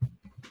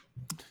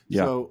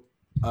 Yeah. So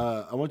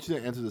I want you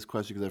to answer this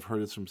question because I've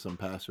heard it from some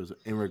pastors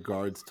in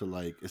regards to,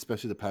 like,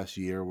 especially the past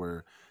year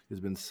where there's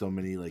been so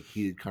many like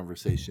heated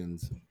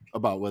conversations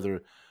about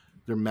whether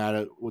they're mad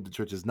at what the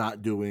church is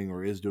not doing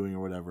or is doing or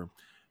whatever.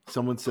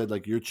 Someone said,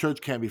 like, your church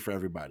can't be for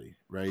everybody,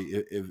 right?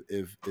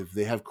 If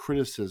they have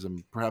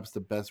criticism, perhaps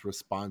the best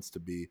response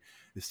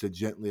is to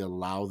gently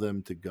allow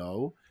them to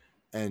go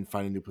and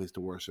find a new place to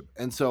worship.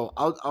 And so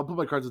I'll put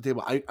my cards on the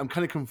table. I'm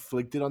kind of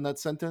conflicted on that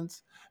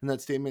sentence and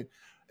that statement.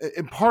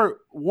 In part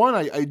one,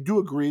 I do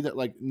agree that,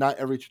 like, not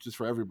every church is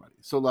for everybody.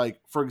 So, like,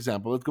 for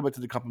example, let's go back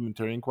to the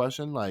complementarian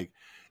question. Like,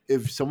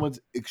 if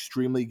someone's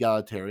extremely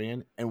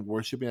egalitarian and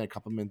worshiping at a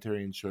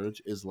complementarian church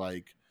is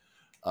like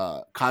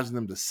causing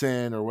them to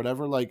sin or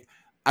whatever, like,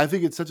 I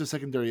think it's such a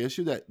secondary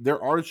issue that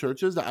there are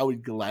churches that I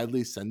would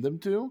gladly send them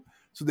to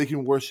so they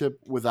can worship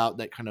without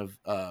that kind of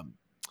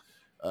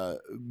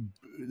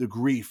the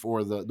grief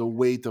or the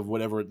weight of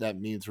whatever that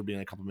means for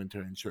being a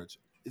complementarian church.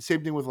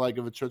 Same thing with, like,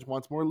 if a church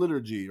wants more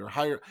liturgy or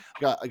higher,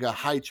 like a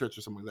high church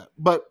or something like that.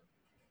 But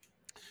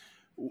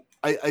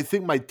I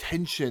think my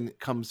tension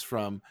comes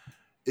from,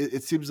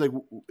 it seems like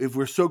if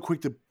we're so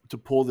quick to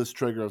pull this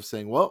trigger of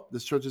saying, well,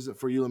 this church isn't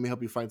for you, let me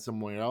help you find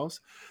somewhere else,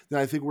 then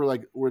I think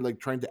we're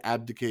trying to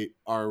abdicate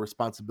our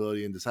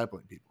responsibility in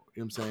discipling people.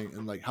 You know what I'm saying?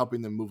 And, like,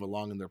 helping them move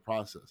along in their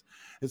process.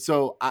 And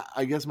so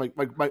I guess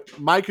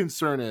my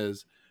concern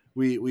is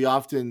we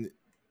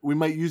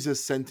might use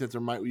this sentence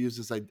or might use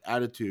this, like,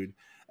 attitude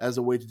as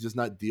a way to just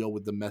not deal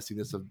with the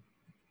messiness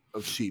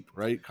of sheep,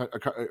 right?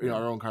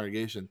 Our own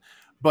congregation.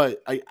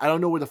 But I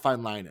don't know where the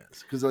fine line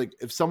is, because, like,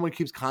 if someone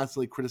keeps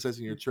constantly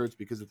criticizing your church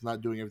because it's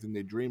not doing everything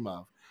they dream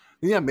of,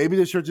 then yeah, maybe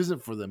this church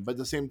isn't for them. But at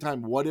the same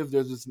time, what if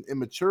there's this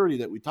immaturity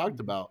that we talked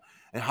about,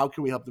 and how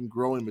can we help them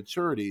grow in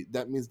maturity?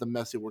 That means the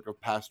messy work of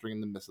pastoring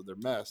in the midst of their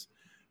mess.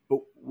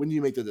 But when do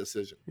you make the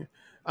decision? Yeah.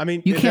 I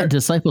mean, you can't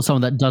disciple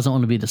someone that doesn't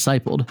want to be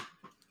discipled.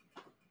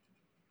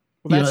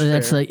 Well,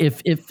 that's like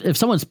if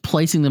someone's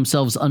placing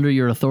themselves under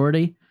your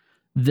authority,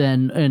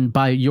 then, and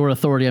by your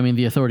authority, I mean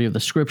the authority of the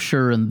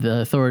scripture and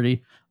the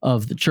authority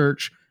of the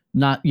church,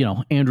 not, you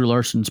know, Andrew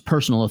Larson's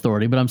personal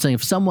authority. But I'm saying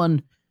if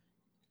someone's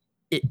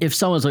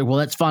like, well,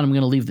 that's fine, I'm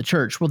going to leave the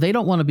church. Well, they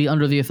don't want to be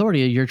under the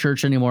authority of your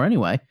church anymore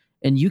anyway.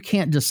 And you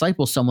can't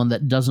disciple someone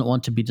that doesn't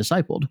want to be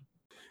discipled.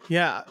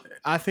 Yeah.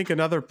 I think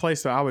another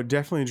place that I would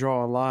definitely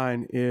draw a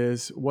line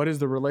is, what is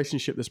the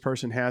relationship this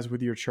person has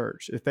with your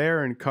church? If they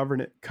are in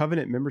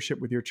covenant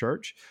membership with your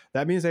church,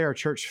 that means they are a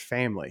church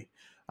family.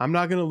 I'm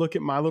not going to look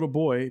at my little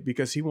boy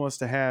because he wants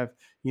to have,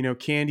 you know,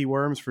 candy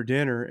worms for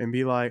dinner and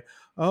be like,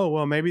 oh,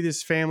 well, maybe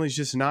this family's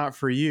just not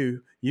for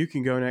you. You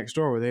can go next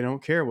door where they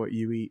don't care what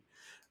you eat.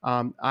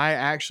 I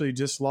actually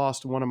just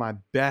lost one of my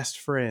best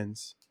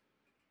friends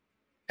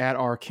at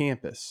our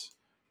campus,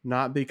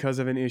 not because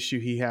of an issue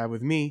he had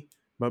with me,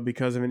 but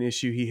because of an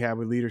issue he had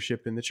with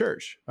leadership in the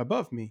church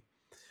above me.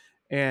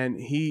 And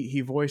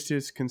he voiced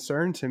his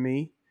concern to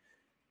me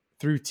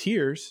through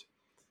tears.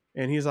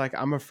 And he's like,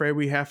 I'm afraid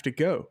we have to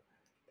go.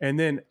 And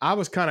then I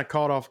was kind of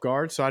caught off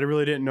guard, so I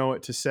really didn't know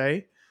what to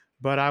say.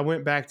 But I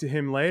went back to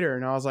him later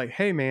and I was like,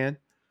 hey, man,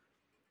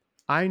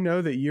 I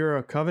know that you're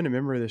a covenant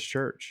member of this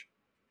church.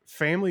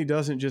 Family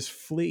doesn't just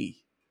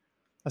flee.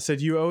 I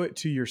said, you owe it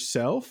to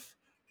yourself,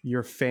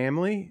 your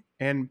family,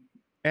 and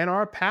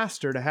our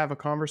pastor to have a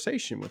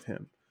conversation with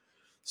him.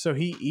 So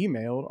he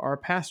emailed our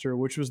pastor,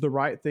 which was the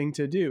right thing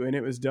to do. And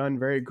it was done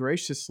very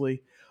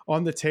graciously.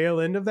 On the tail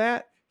end of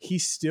that, he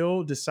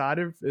still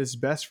decided it's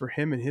best for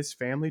him and his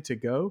family to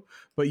go.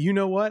 But you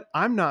know what?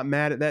 I'm not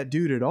mad at that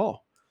dude at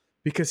all,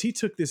 because he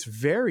took this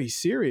very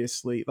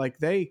seriously. Like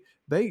they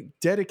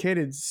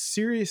dedicated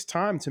serious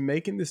time to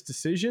making this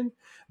decision.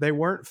 They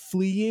weren't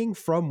fleeing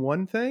from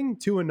one thing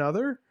to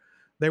another.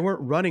 They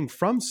weren't running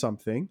from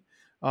something.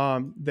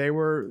 They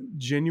were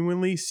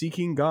genuinely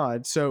seeking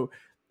God. So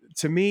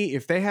to me,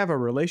 if they have a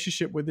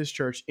relationship with this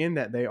church in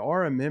that they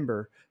are a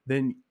member,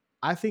 then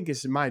I think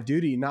it's my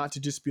duty not to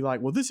just be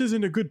like, well, this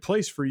isn't a good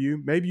place for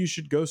you. Maybe you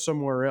should go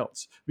somewhere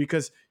else,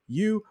 because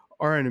you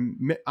are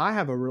I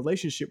have a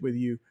relationship with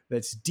you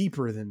that's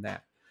deeper than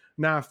that.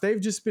 Now, if they've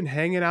just been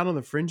hanging out on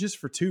the fringes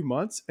for 2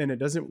 months and it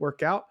doesn't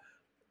work out,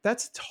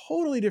 that's a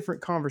totally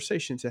different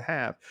conversation to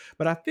have.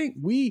 But I think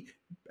we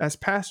as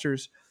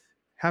pastors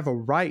have a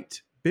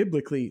right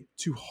biblically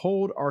to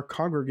hold our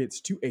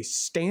congregants to a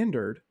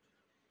standard.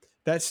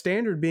 That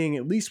standard being,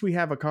 at least we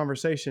have a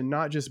conversation,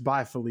 not just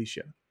by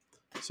Felicia.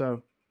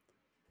 So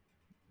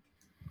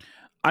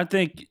I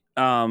think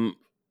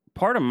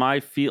part of my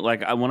feel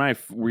like when I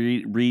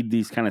read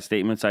these kind of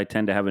statements, I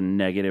tend to have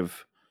a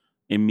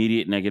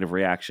immediate negative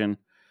reaction.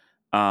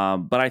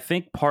 But I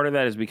think part of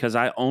that is because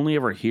I only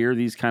ever hear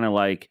these kind of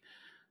like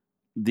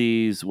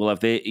these, well,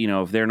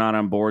 if they're not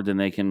on board, then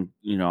they can,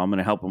 I'm going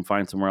to help them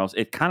find somewhere else.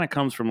 It kind of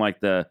comes from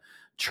like the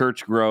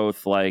church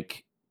growth,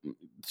 like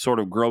sort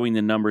of growing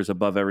the numbers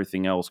above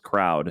everything else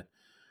crowd,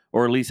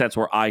 or at least that's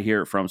where I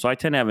hear it from. So I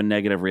tend to have a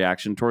negative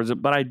reaction towards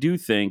it. But I do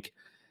think,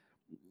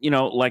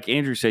 like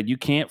Andrew said, you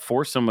can't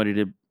force somebody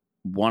to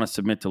want to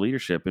submit to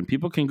leadership, and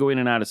people can go in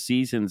and out of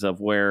seasons of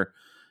where,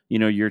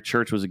 your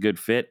church was a good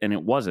fit and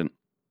it wasn't.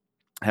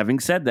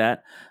 Having said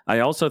that, I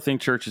also think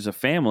church is a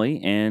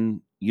family, and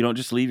you don't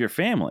just leave your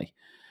family.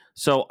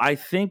 So I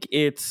think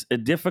it's a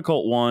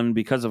difficult one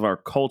because of our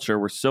culture.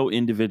 We're so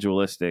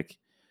individualistic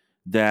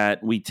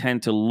that we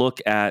tend to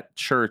look at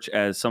church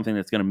as something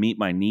that's going to meet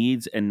my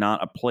needs and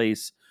not a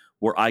place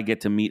where I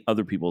get to meet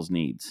other people's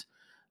needs,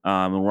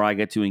 and where I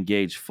get to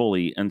engage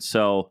fully. And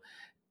so,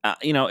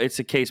 it's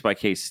a case by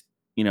case,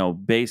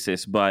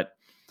 basis. But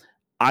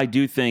I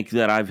do think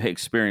that I've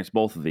experienced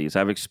both of these.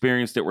 I've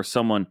experienced it where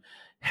someone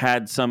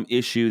had some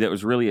issue that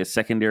was really a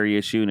secondary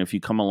issue. And if you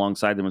come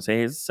alongside them and say,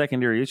 hey, it's a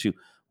secondary issue,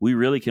 we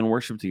really can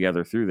worship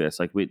together through this.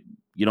 Like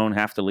you don't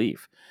have to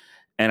leave.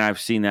 And I've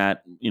seen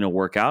that,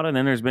 work out. And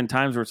then there's been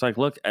times where it's like,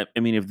 look,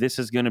 I mean, if this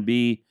is going to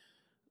be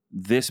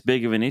this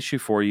big of an issue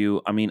for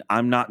you, I mean,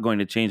 I'm not going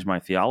to change my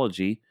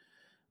theology.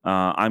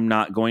 I'm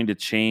not going to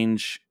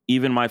change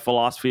even my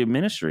philosophy of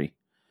ministry.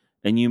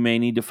 And you may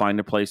need to find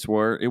a place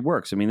where it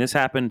works. I mean, this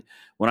happened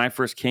when I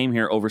first came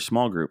here over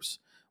small groups.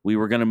 We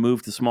were going to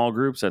move to small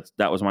groups.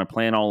 That was my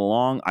plan all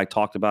along. I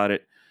talked about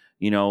it,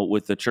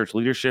 with the church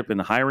leadership in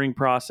the hiring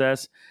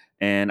process.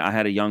 And I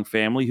had a young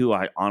family who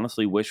I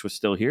honestly wish was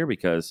still here,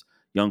 because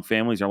young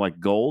families are like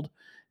gold.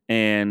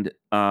 And,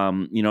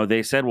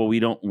 they said, well,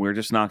 we're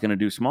just not going to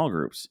do small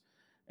groups.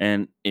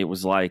 And it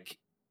was like,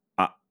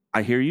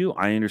 I hear you.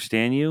 I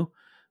understand you.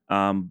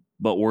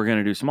 But we're going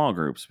to do small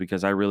groups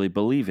because I really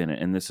believe in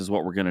it. And this is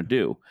what we're going to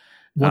do.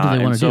 What do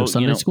they want to do?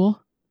 Sunday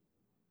school?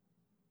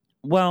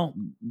 Well,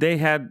 they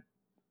had,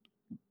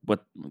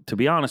 to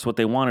be honest, what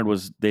they wanted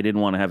was they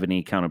didn't want to have any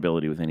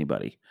accountability with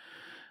anybody.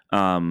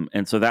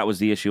 And so that was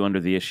the issue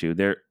under the issue.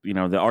 There,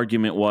 the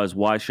argument was,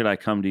 why should I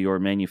come to your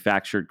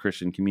manufactured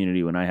Christian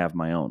community when I have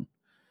my own?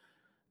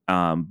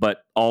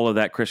 But all of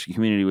that Christian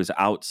community was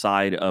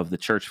outside of the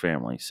church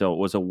family. So it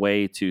was a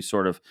way to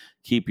sort of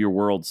keep your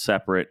world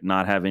separate,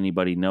 not have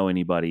anybody know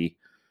anybody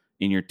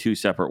in your two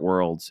separate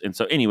worlds. And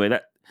so anyway,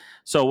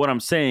 so what I'm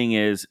saying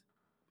is,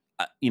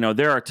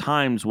 there are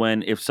times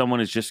when if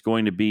someone is just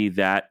going to be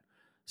that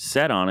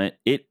set on it,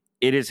 it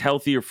is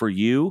healthier for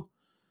you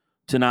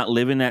to not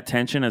live in that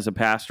tension as a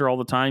pastor all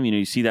the time.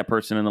 You see that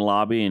person in the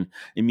lobby and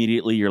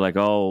immediately you're like,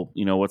 oh,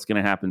 what's going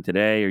to happen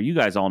today? Or you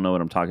guys all know what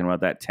I'm talking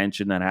about, that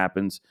tension that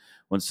happens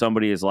when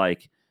somebody is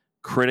like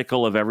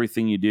critical of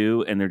everything you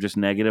do and they're just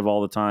negative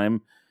all the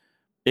time.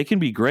 It can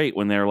be great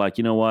when they're like,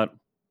 you know what?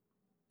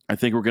 I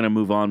think we're going to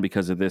move on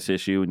because of this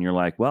issue. And you're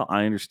like, well,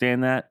 I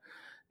understand that.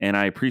 And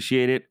I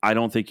appreciate it. I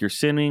don't think you're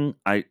sinning.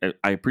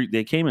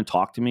 They came and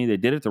talked to me. They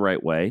did it the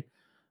right way.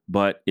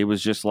 But it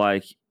was just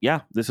like,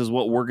 yeah, this is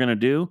what we're going to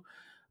do.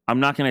 I'm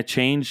not going to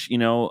change,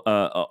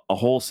 a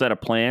whole set of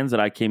plans that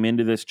I came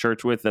into this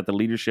church with, that the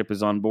leadership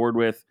is on board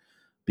with,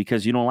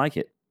 because you don't like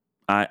it.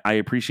 I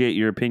appreciate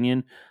your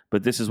opinion,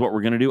 but this is what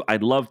we're going to do.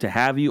 I'd love to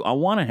have you. I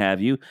want to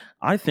have you.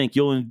 I think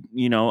you'll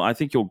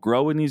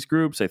grow in these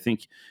groups. I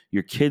think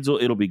your kids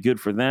it'll be good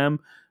for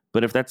them.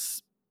 But if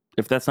that's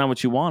not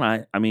what you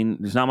want, I mean,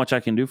 there's not much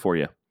I can do for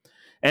you.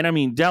 And I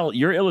mean, Del,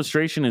 your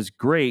illustration is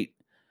great,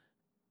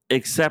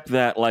 except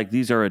that like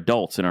these are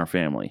adults in our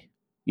family.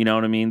 You know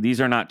what I mean?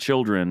 These are not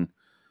children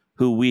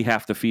who we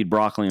have to feed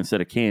broccoli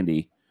instead of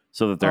candy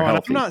so that they're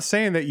healthy. I'm not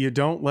saying that you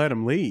don't let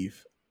them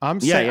leave. I'm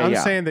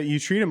saying that you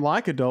treat them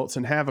like adults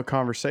and have a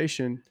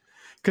conversation.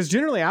 Because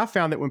generally I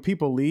found that when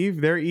people leave,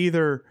 they're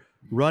either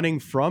running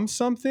from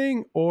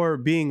something or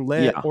being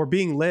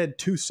led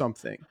to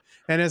something.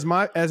 And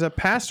as a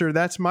pastor,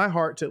 that's my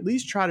heart to at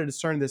least try to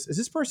discern this. Is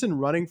this person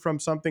running from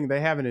something?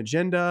 They have an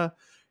agenda.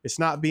 It's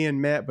not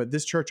being met, but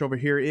this church over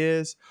here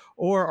is.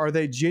 Or are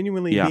they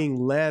genuinely being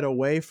led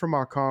away from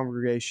our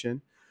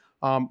congregation?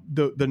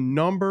 The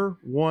number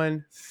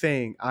one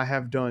thing I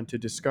have done to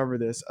discover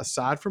this,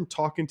 aside from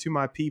talking to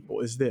my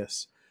people, is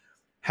this: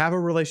 have a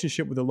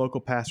relationship with the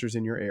local pastors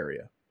in your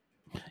area.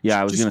 Yeah,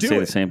 I was going to say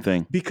the same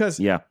thing.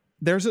 Because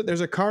there's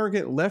a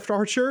congregant left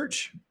our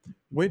church,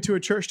 went to a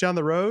church down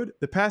the road.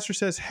 The pastor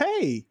says,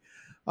 "Hey,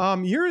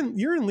 you're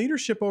in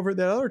leadership over at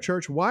that other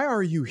church. Why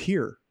are you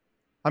here?"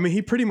 I mean,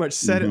 he pretty much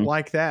said it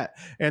like that.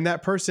 And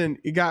that person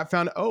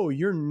found, oh,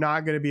 you're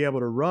not going to be able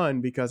to run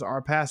because our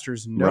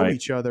pastors know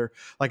each other.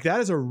 Like, that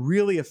is a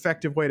really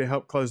effective way to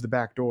help close the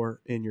back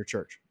door in your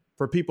church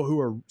for people who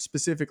are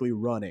specifically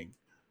running.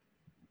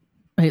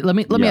 Hey, let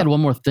me add one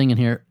more thing in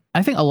here.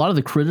 I think a lot of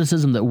the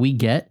criticism that we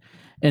get,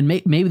 and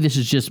maybe this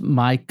is just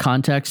my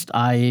context.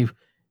 I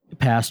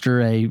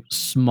pastor a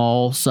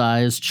small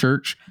size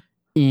church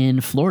in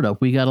Florida.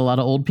 We got a lot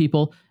of old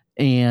people.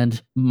 And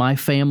my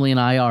family and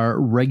I are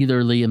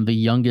regularly in the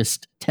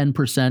youngest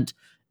 10%,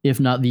 if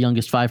not the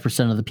youngest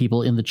 5% of the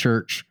people in the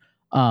church,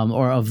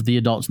 or of the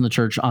adults in the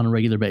church on a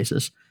regular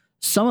basis.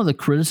 Some of the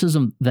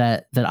criticism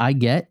that I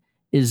get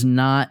is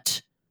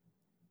not,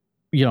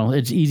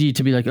 it's easy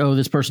to be like, oh,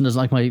 this person doesn't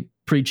like my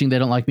preaching. They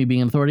don't like me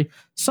being an authority.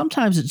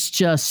 Sometimes it's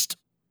just,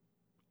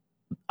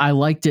 I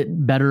liked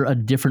it better a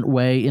different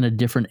way in a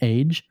different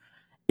age.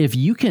 If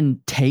you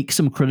can take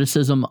some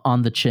criticism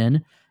on the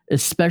chin,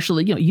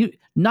 especially,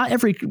 not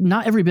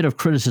every bit of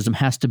criticism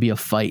has to be a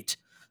fight.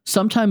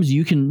 Sometimes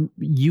you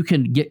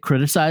can get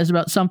criticized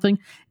about something,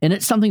 and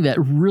it's something that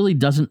really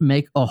doesn't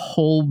make a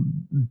whole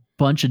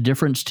bunch of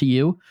difference to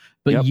you,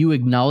 but you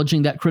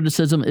acknowledging that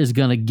criticism is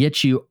going to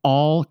get you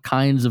all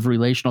kinds of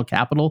relational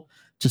capital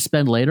to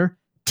spend later.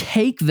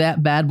 Take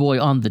that bad boy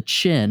on the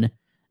chin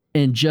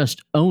and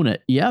just own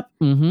it. Yep.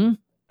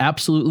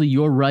 Absolutely.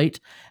 You're right.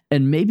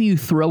 And maybe you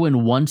throw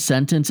in one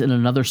sentence in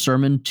another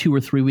sermon 2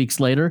 or 3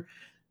 weeks later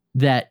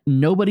that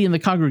nobody in the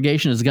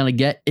congregation is going to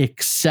get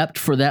except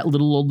for that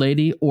little old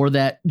lady or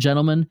that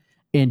gentleman.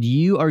 And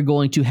you are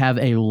going to have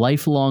a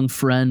lifelong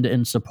friend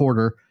and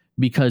supporter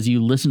because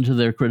you listened to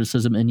their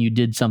criticism and you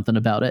did something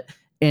about it.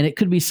 And it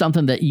could be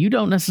something that you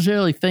don't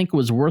necessarily think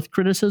was worth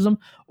criticism,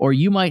 or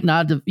you might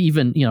not have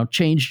even,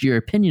 changed your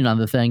opinion on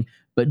the thing,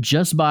 but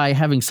just by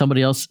having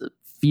somebody else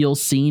feel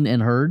seen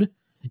and heard,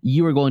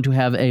 you are going to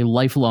have a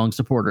lifelong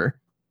supporter.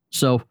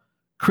 So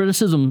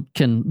criticism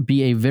can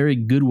be a very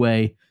good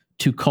way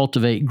to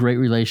cultivate great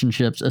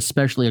relationships,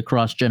 especially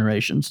across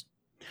generations.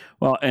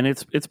 Well, and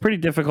it's pretty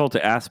difficult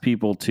to ask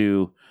people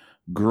to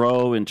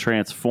grow and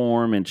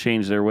transform and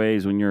change their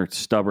ways when you're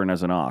stubborn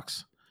as an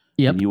ox.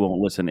 Yep. And you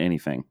won't listen to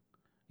anything.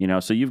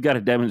 So you've got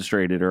to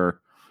demonstrate it,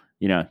 or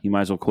you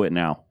might as well quit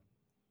now.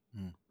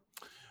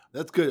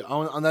 That's good.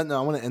 On that note,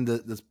 I want to end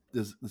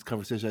this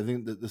conversation. I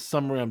think that the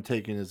summary I'm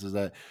taking is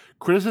that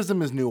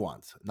criticism is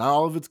nuanced. Not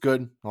all of it's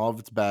good, not all of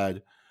it's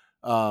bad.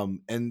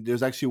 And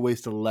there's actually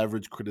ways to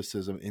leverage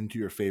criticism into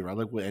your favor. I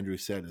like what Andrew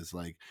said is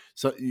like,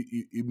 so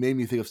you made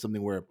me think of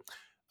something where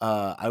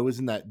I was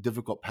in that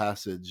difficult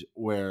passage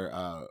where,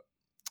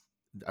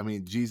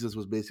 Jesus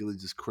was basically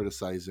just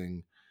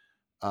criticizing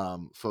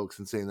folks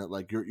and saying that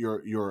like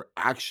your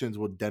actions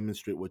will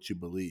demonstrate what you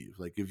believe.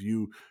 Like if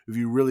you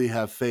really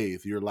have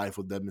faith, your life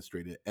will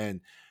demonstrate it.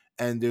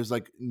 And there's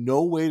like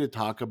no way to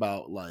talk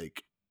about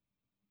like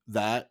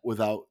that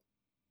without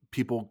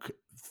people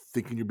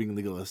thinking you're being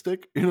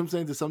legalistic, you know what I'm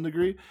saying, to some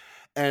degree.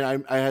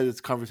 And I had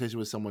this conversation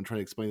with someone trying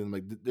to explain to them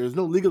like there's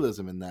no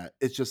legalism in that.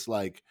 It's just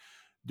like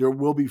there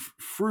will be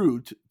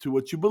fruit to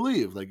what you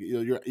believe. Like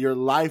your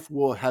life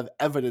will have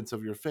evidence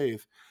of your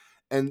faith.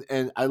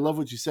 And I love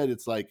what you said.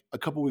 It's like a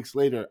couple weeks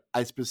later,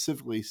 I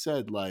specifically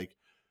said like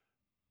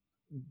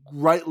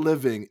right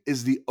living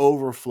is the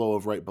overflow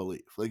of right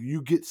belief. Like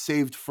you get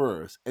saved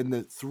first, and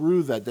then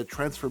through that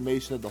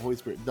transformation that the Holy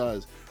Spirit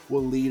does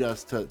will lead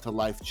us to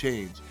life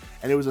change.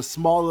 And it was a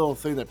small little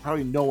thing that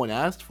probably no one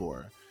asked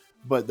for,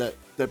 but that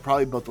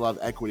probably built a lot of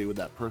equity with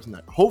that person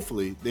that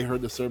hopefully they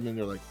heard the sermon and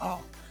they're like,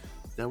 oh,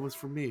 that was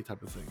for me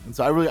type of thing. And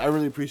so I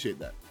really appreciate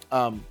that.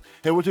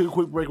 Hey, we'll take a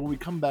quick break. When we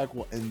come back,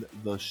 we'll end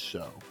the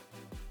show.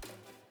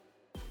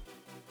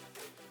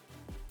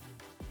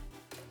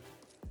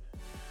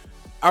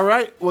 All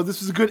right. Well,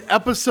 this was a good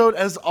episode.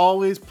 As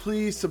always,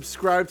 please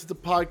subscribe to the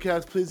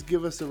podcast. Please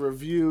give us a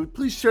review.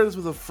 Please share this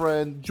with a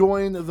friend.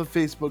 Join the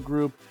Facebook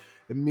group.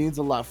 It means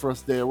a lot for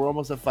us there. We're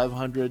almost at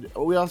 500.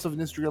 We also have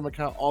an Instagram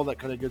account, all that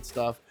kind of good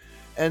stuff.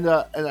 And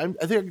I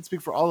think I can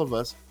speak for all of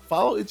us.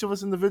 Follow each of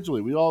us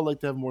individually. We all like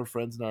to have more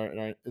friends in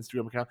our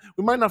Instagram account.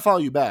 We might not follow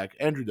you back.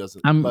 Andrew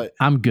doesn't.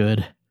 I'm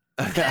good.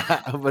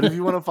 But if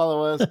you want to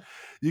follow us,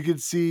 you can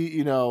see,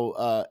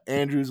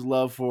 Andrew's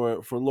love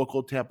for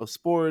local Tampa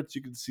sports.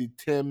 You can see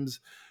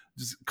Tim's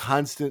just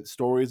constant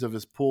stories of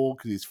his pool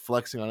because he's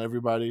flexing on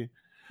everybody.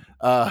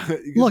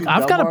 Look,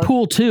 I've got a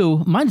pool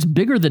too. Mine's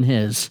bigger than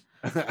his,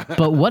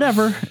 but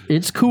whatever.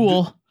 It's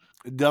cool.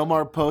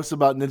 Delmar posts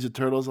about Ninja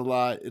Turtles a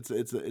lot. It's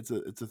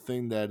a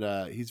thing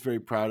that he's very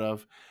proud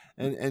of,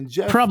 and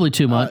Jeff Probably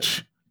too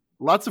much.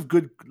 Lots of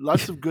good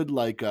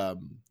like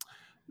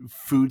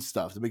food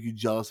stuff to make you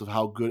jealous of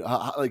how good.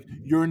 How, like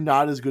you're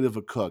not as good of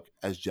a cook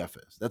as Jeff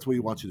is. That's what he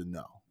wants you to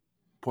know.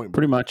 Point.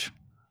 Pretty much.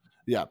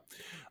 Yeah.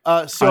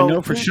 So I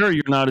know for sure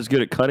you're not as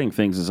good at cutting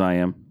things as I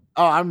am.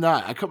 Oh, I'm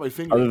not. I cut my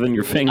finger. Other than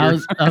your finger.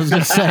 I was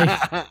gonna say.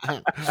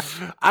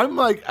 I'm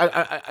like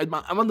I'm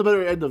on the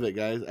better end of it,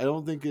 guys. I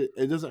don't think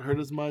it doesn't hurt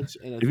as much.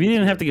 And if you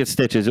didn't have to get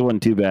stitches, it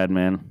wasn't too bad,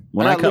 man.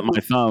 When I cut my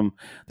thumb,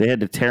 they had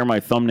to tear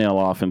my thumbnail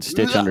off and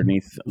stitch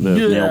underneath the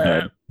nail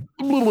bed.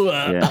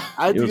 Yeah,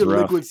 I had to get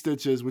liquid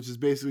stitches, which is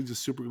basically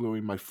just super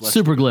gluing my flesh.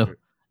 Super glue.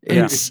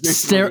 It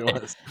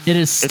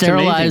is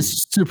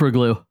sterilized super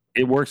glue.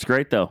 It works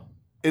great though.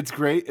 It's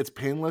great. It's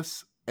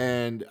painless.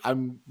 And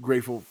I'm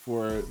grateful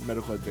for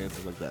medical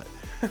advances like that.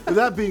 With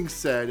that being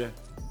said,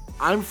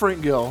 I'm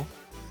Frank Gill.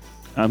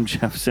 I'm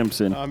Jeff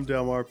Simpson. I'm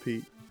Delmar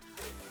Pete.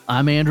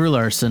 I'm Andrew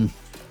Larson.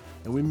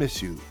 And we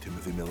miss you,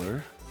 Timothy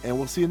Miller. And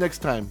we'll see you next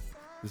time.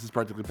 This is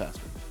Practically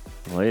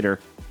Pastoring. Later.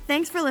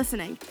 Thanks for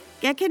listening.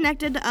 Get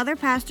connected to other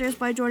pastors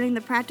by joining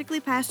the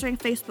Practically Pastoring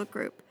Facebook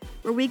group,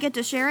 where we get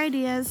to share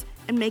ideas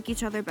and make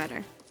each other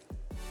better.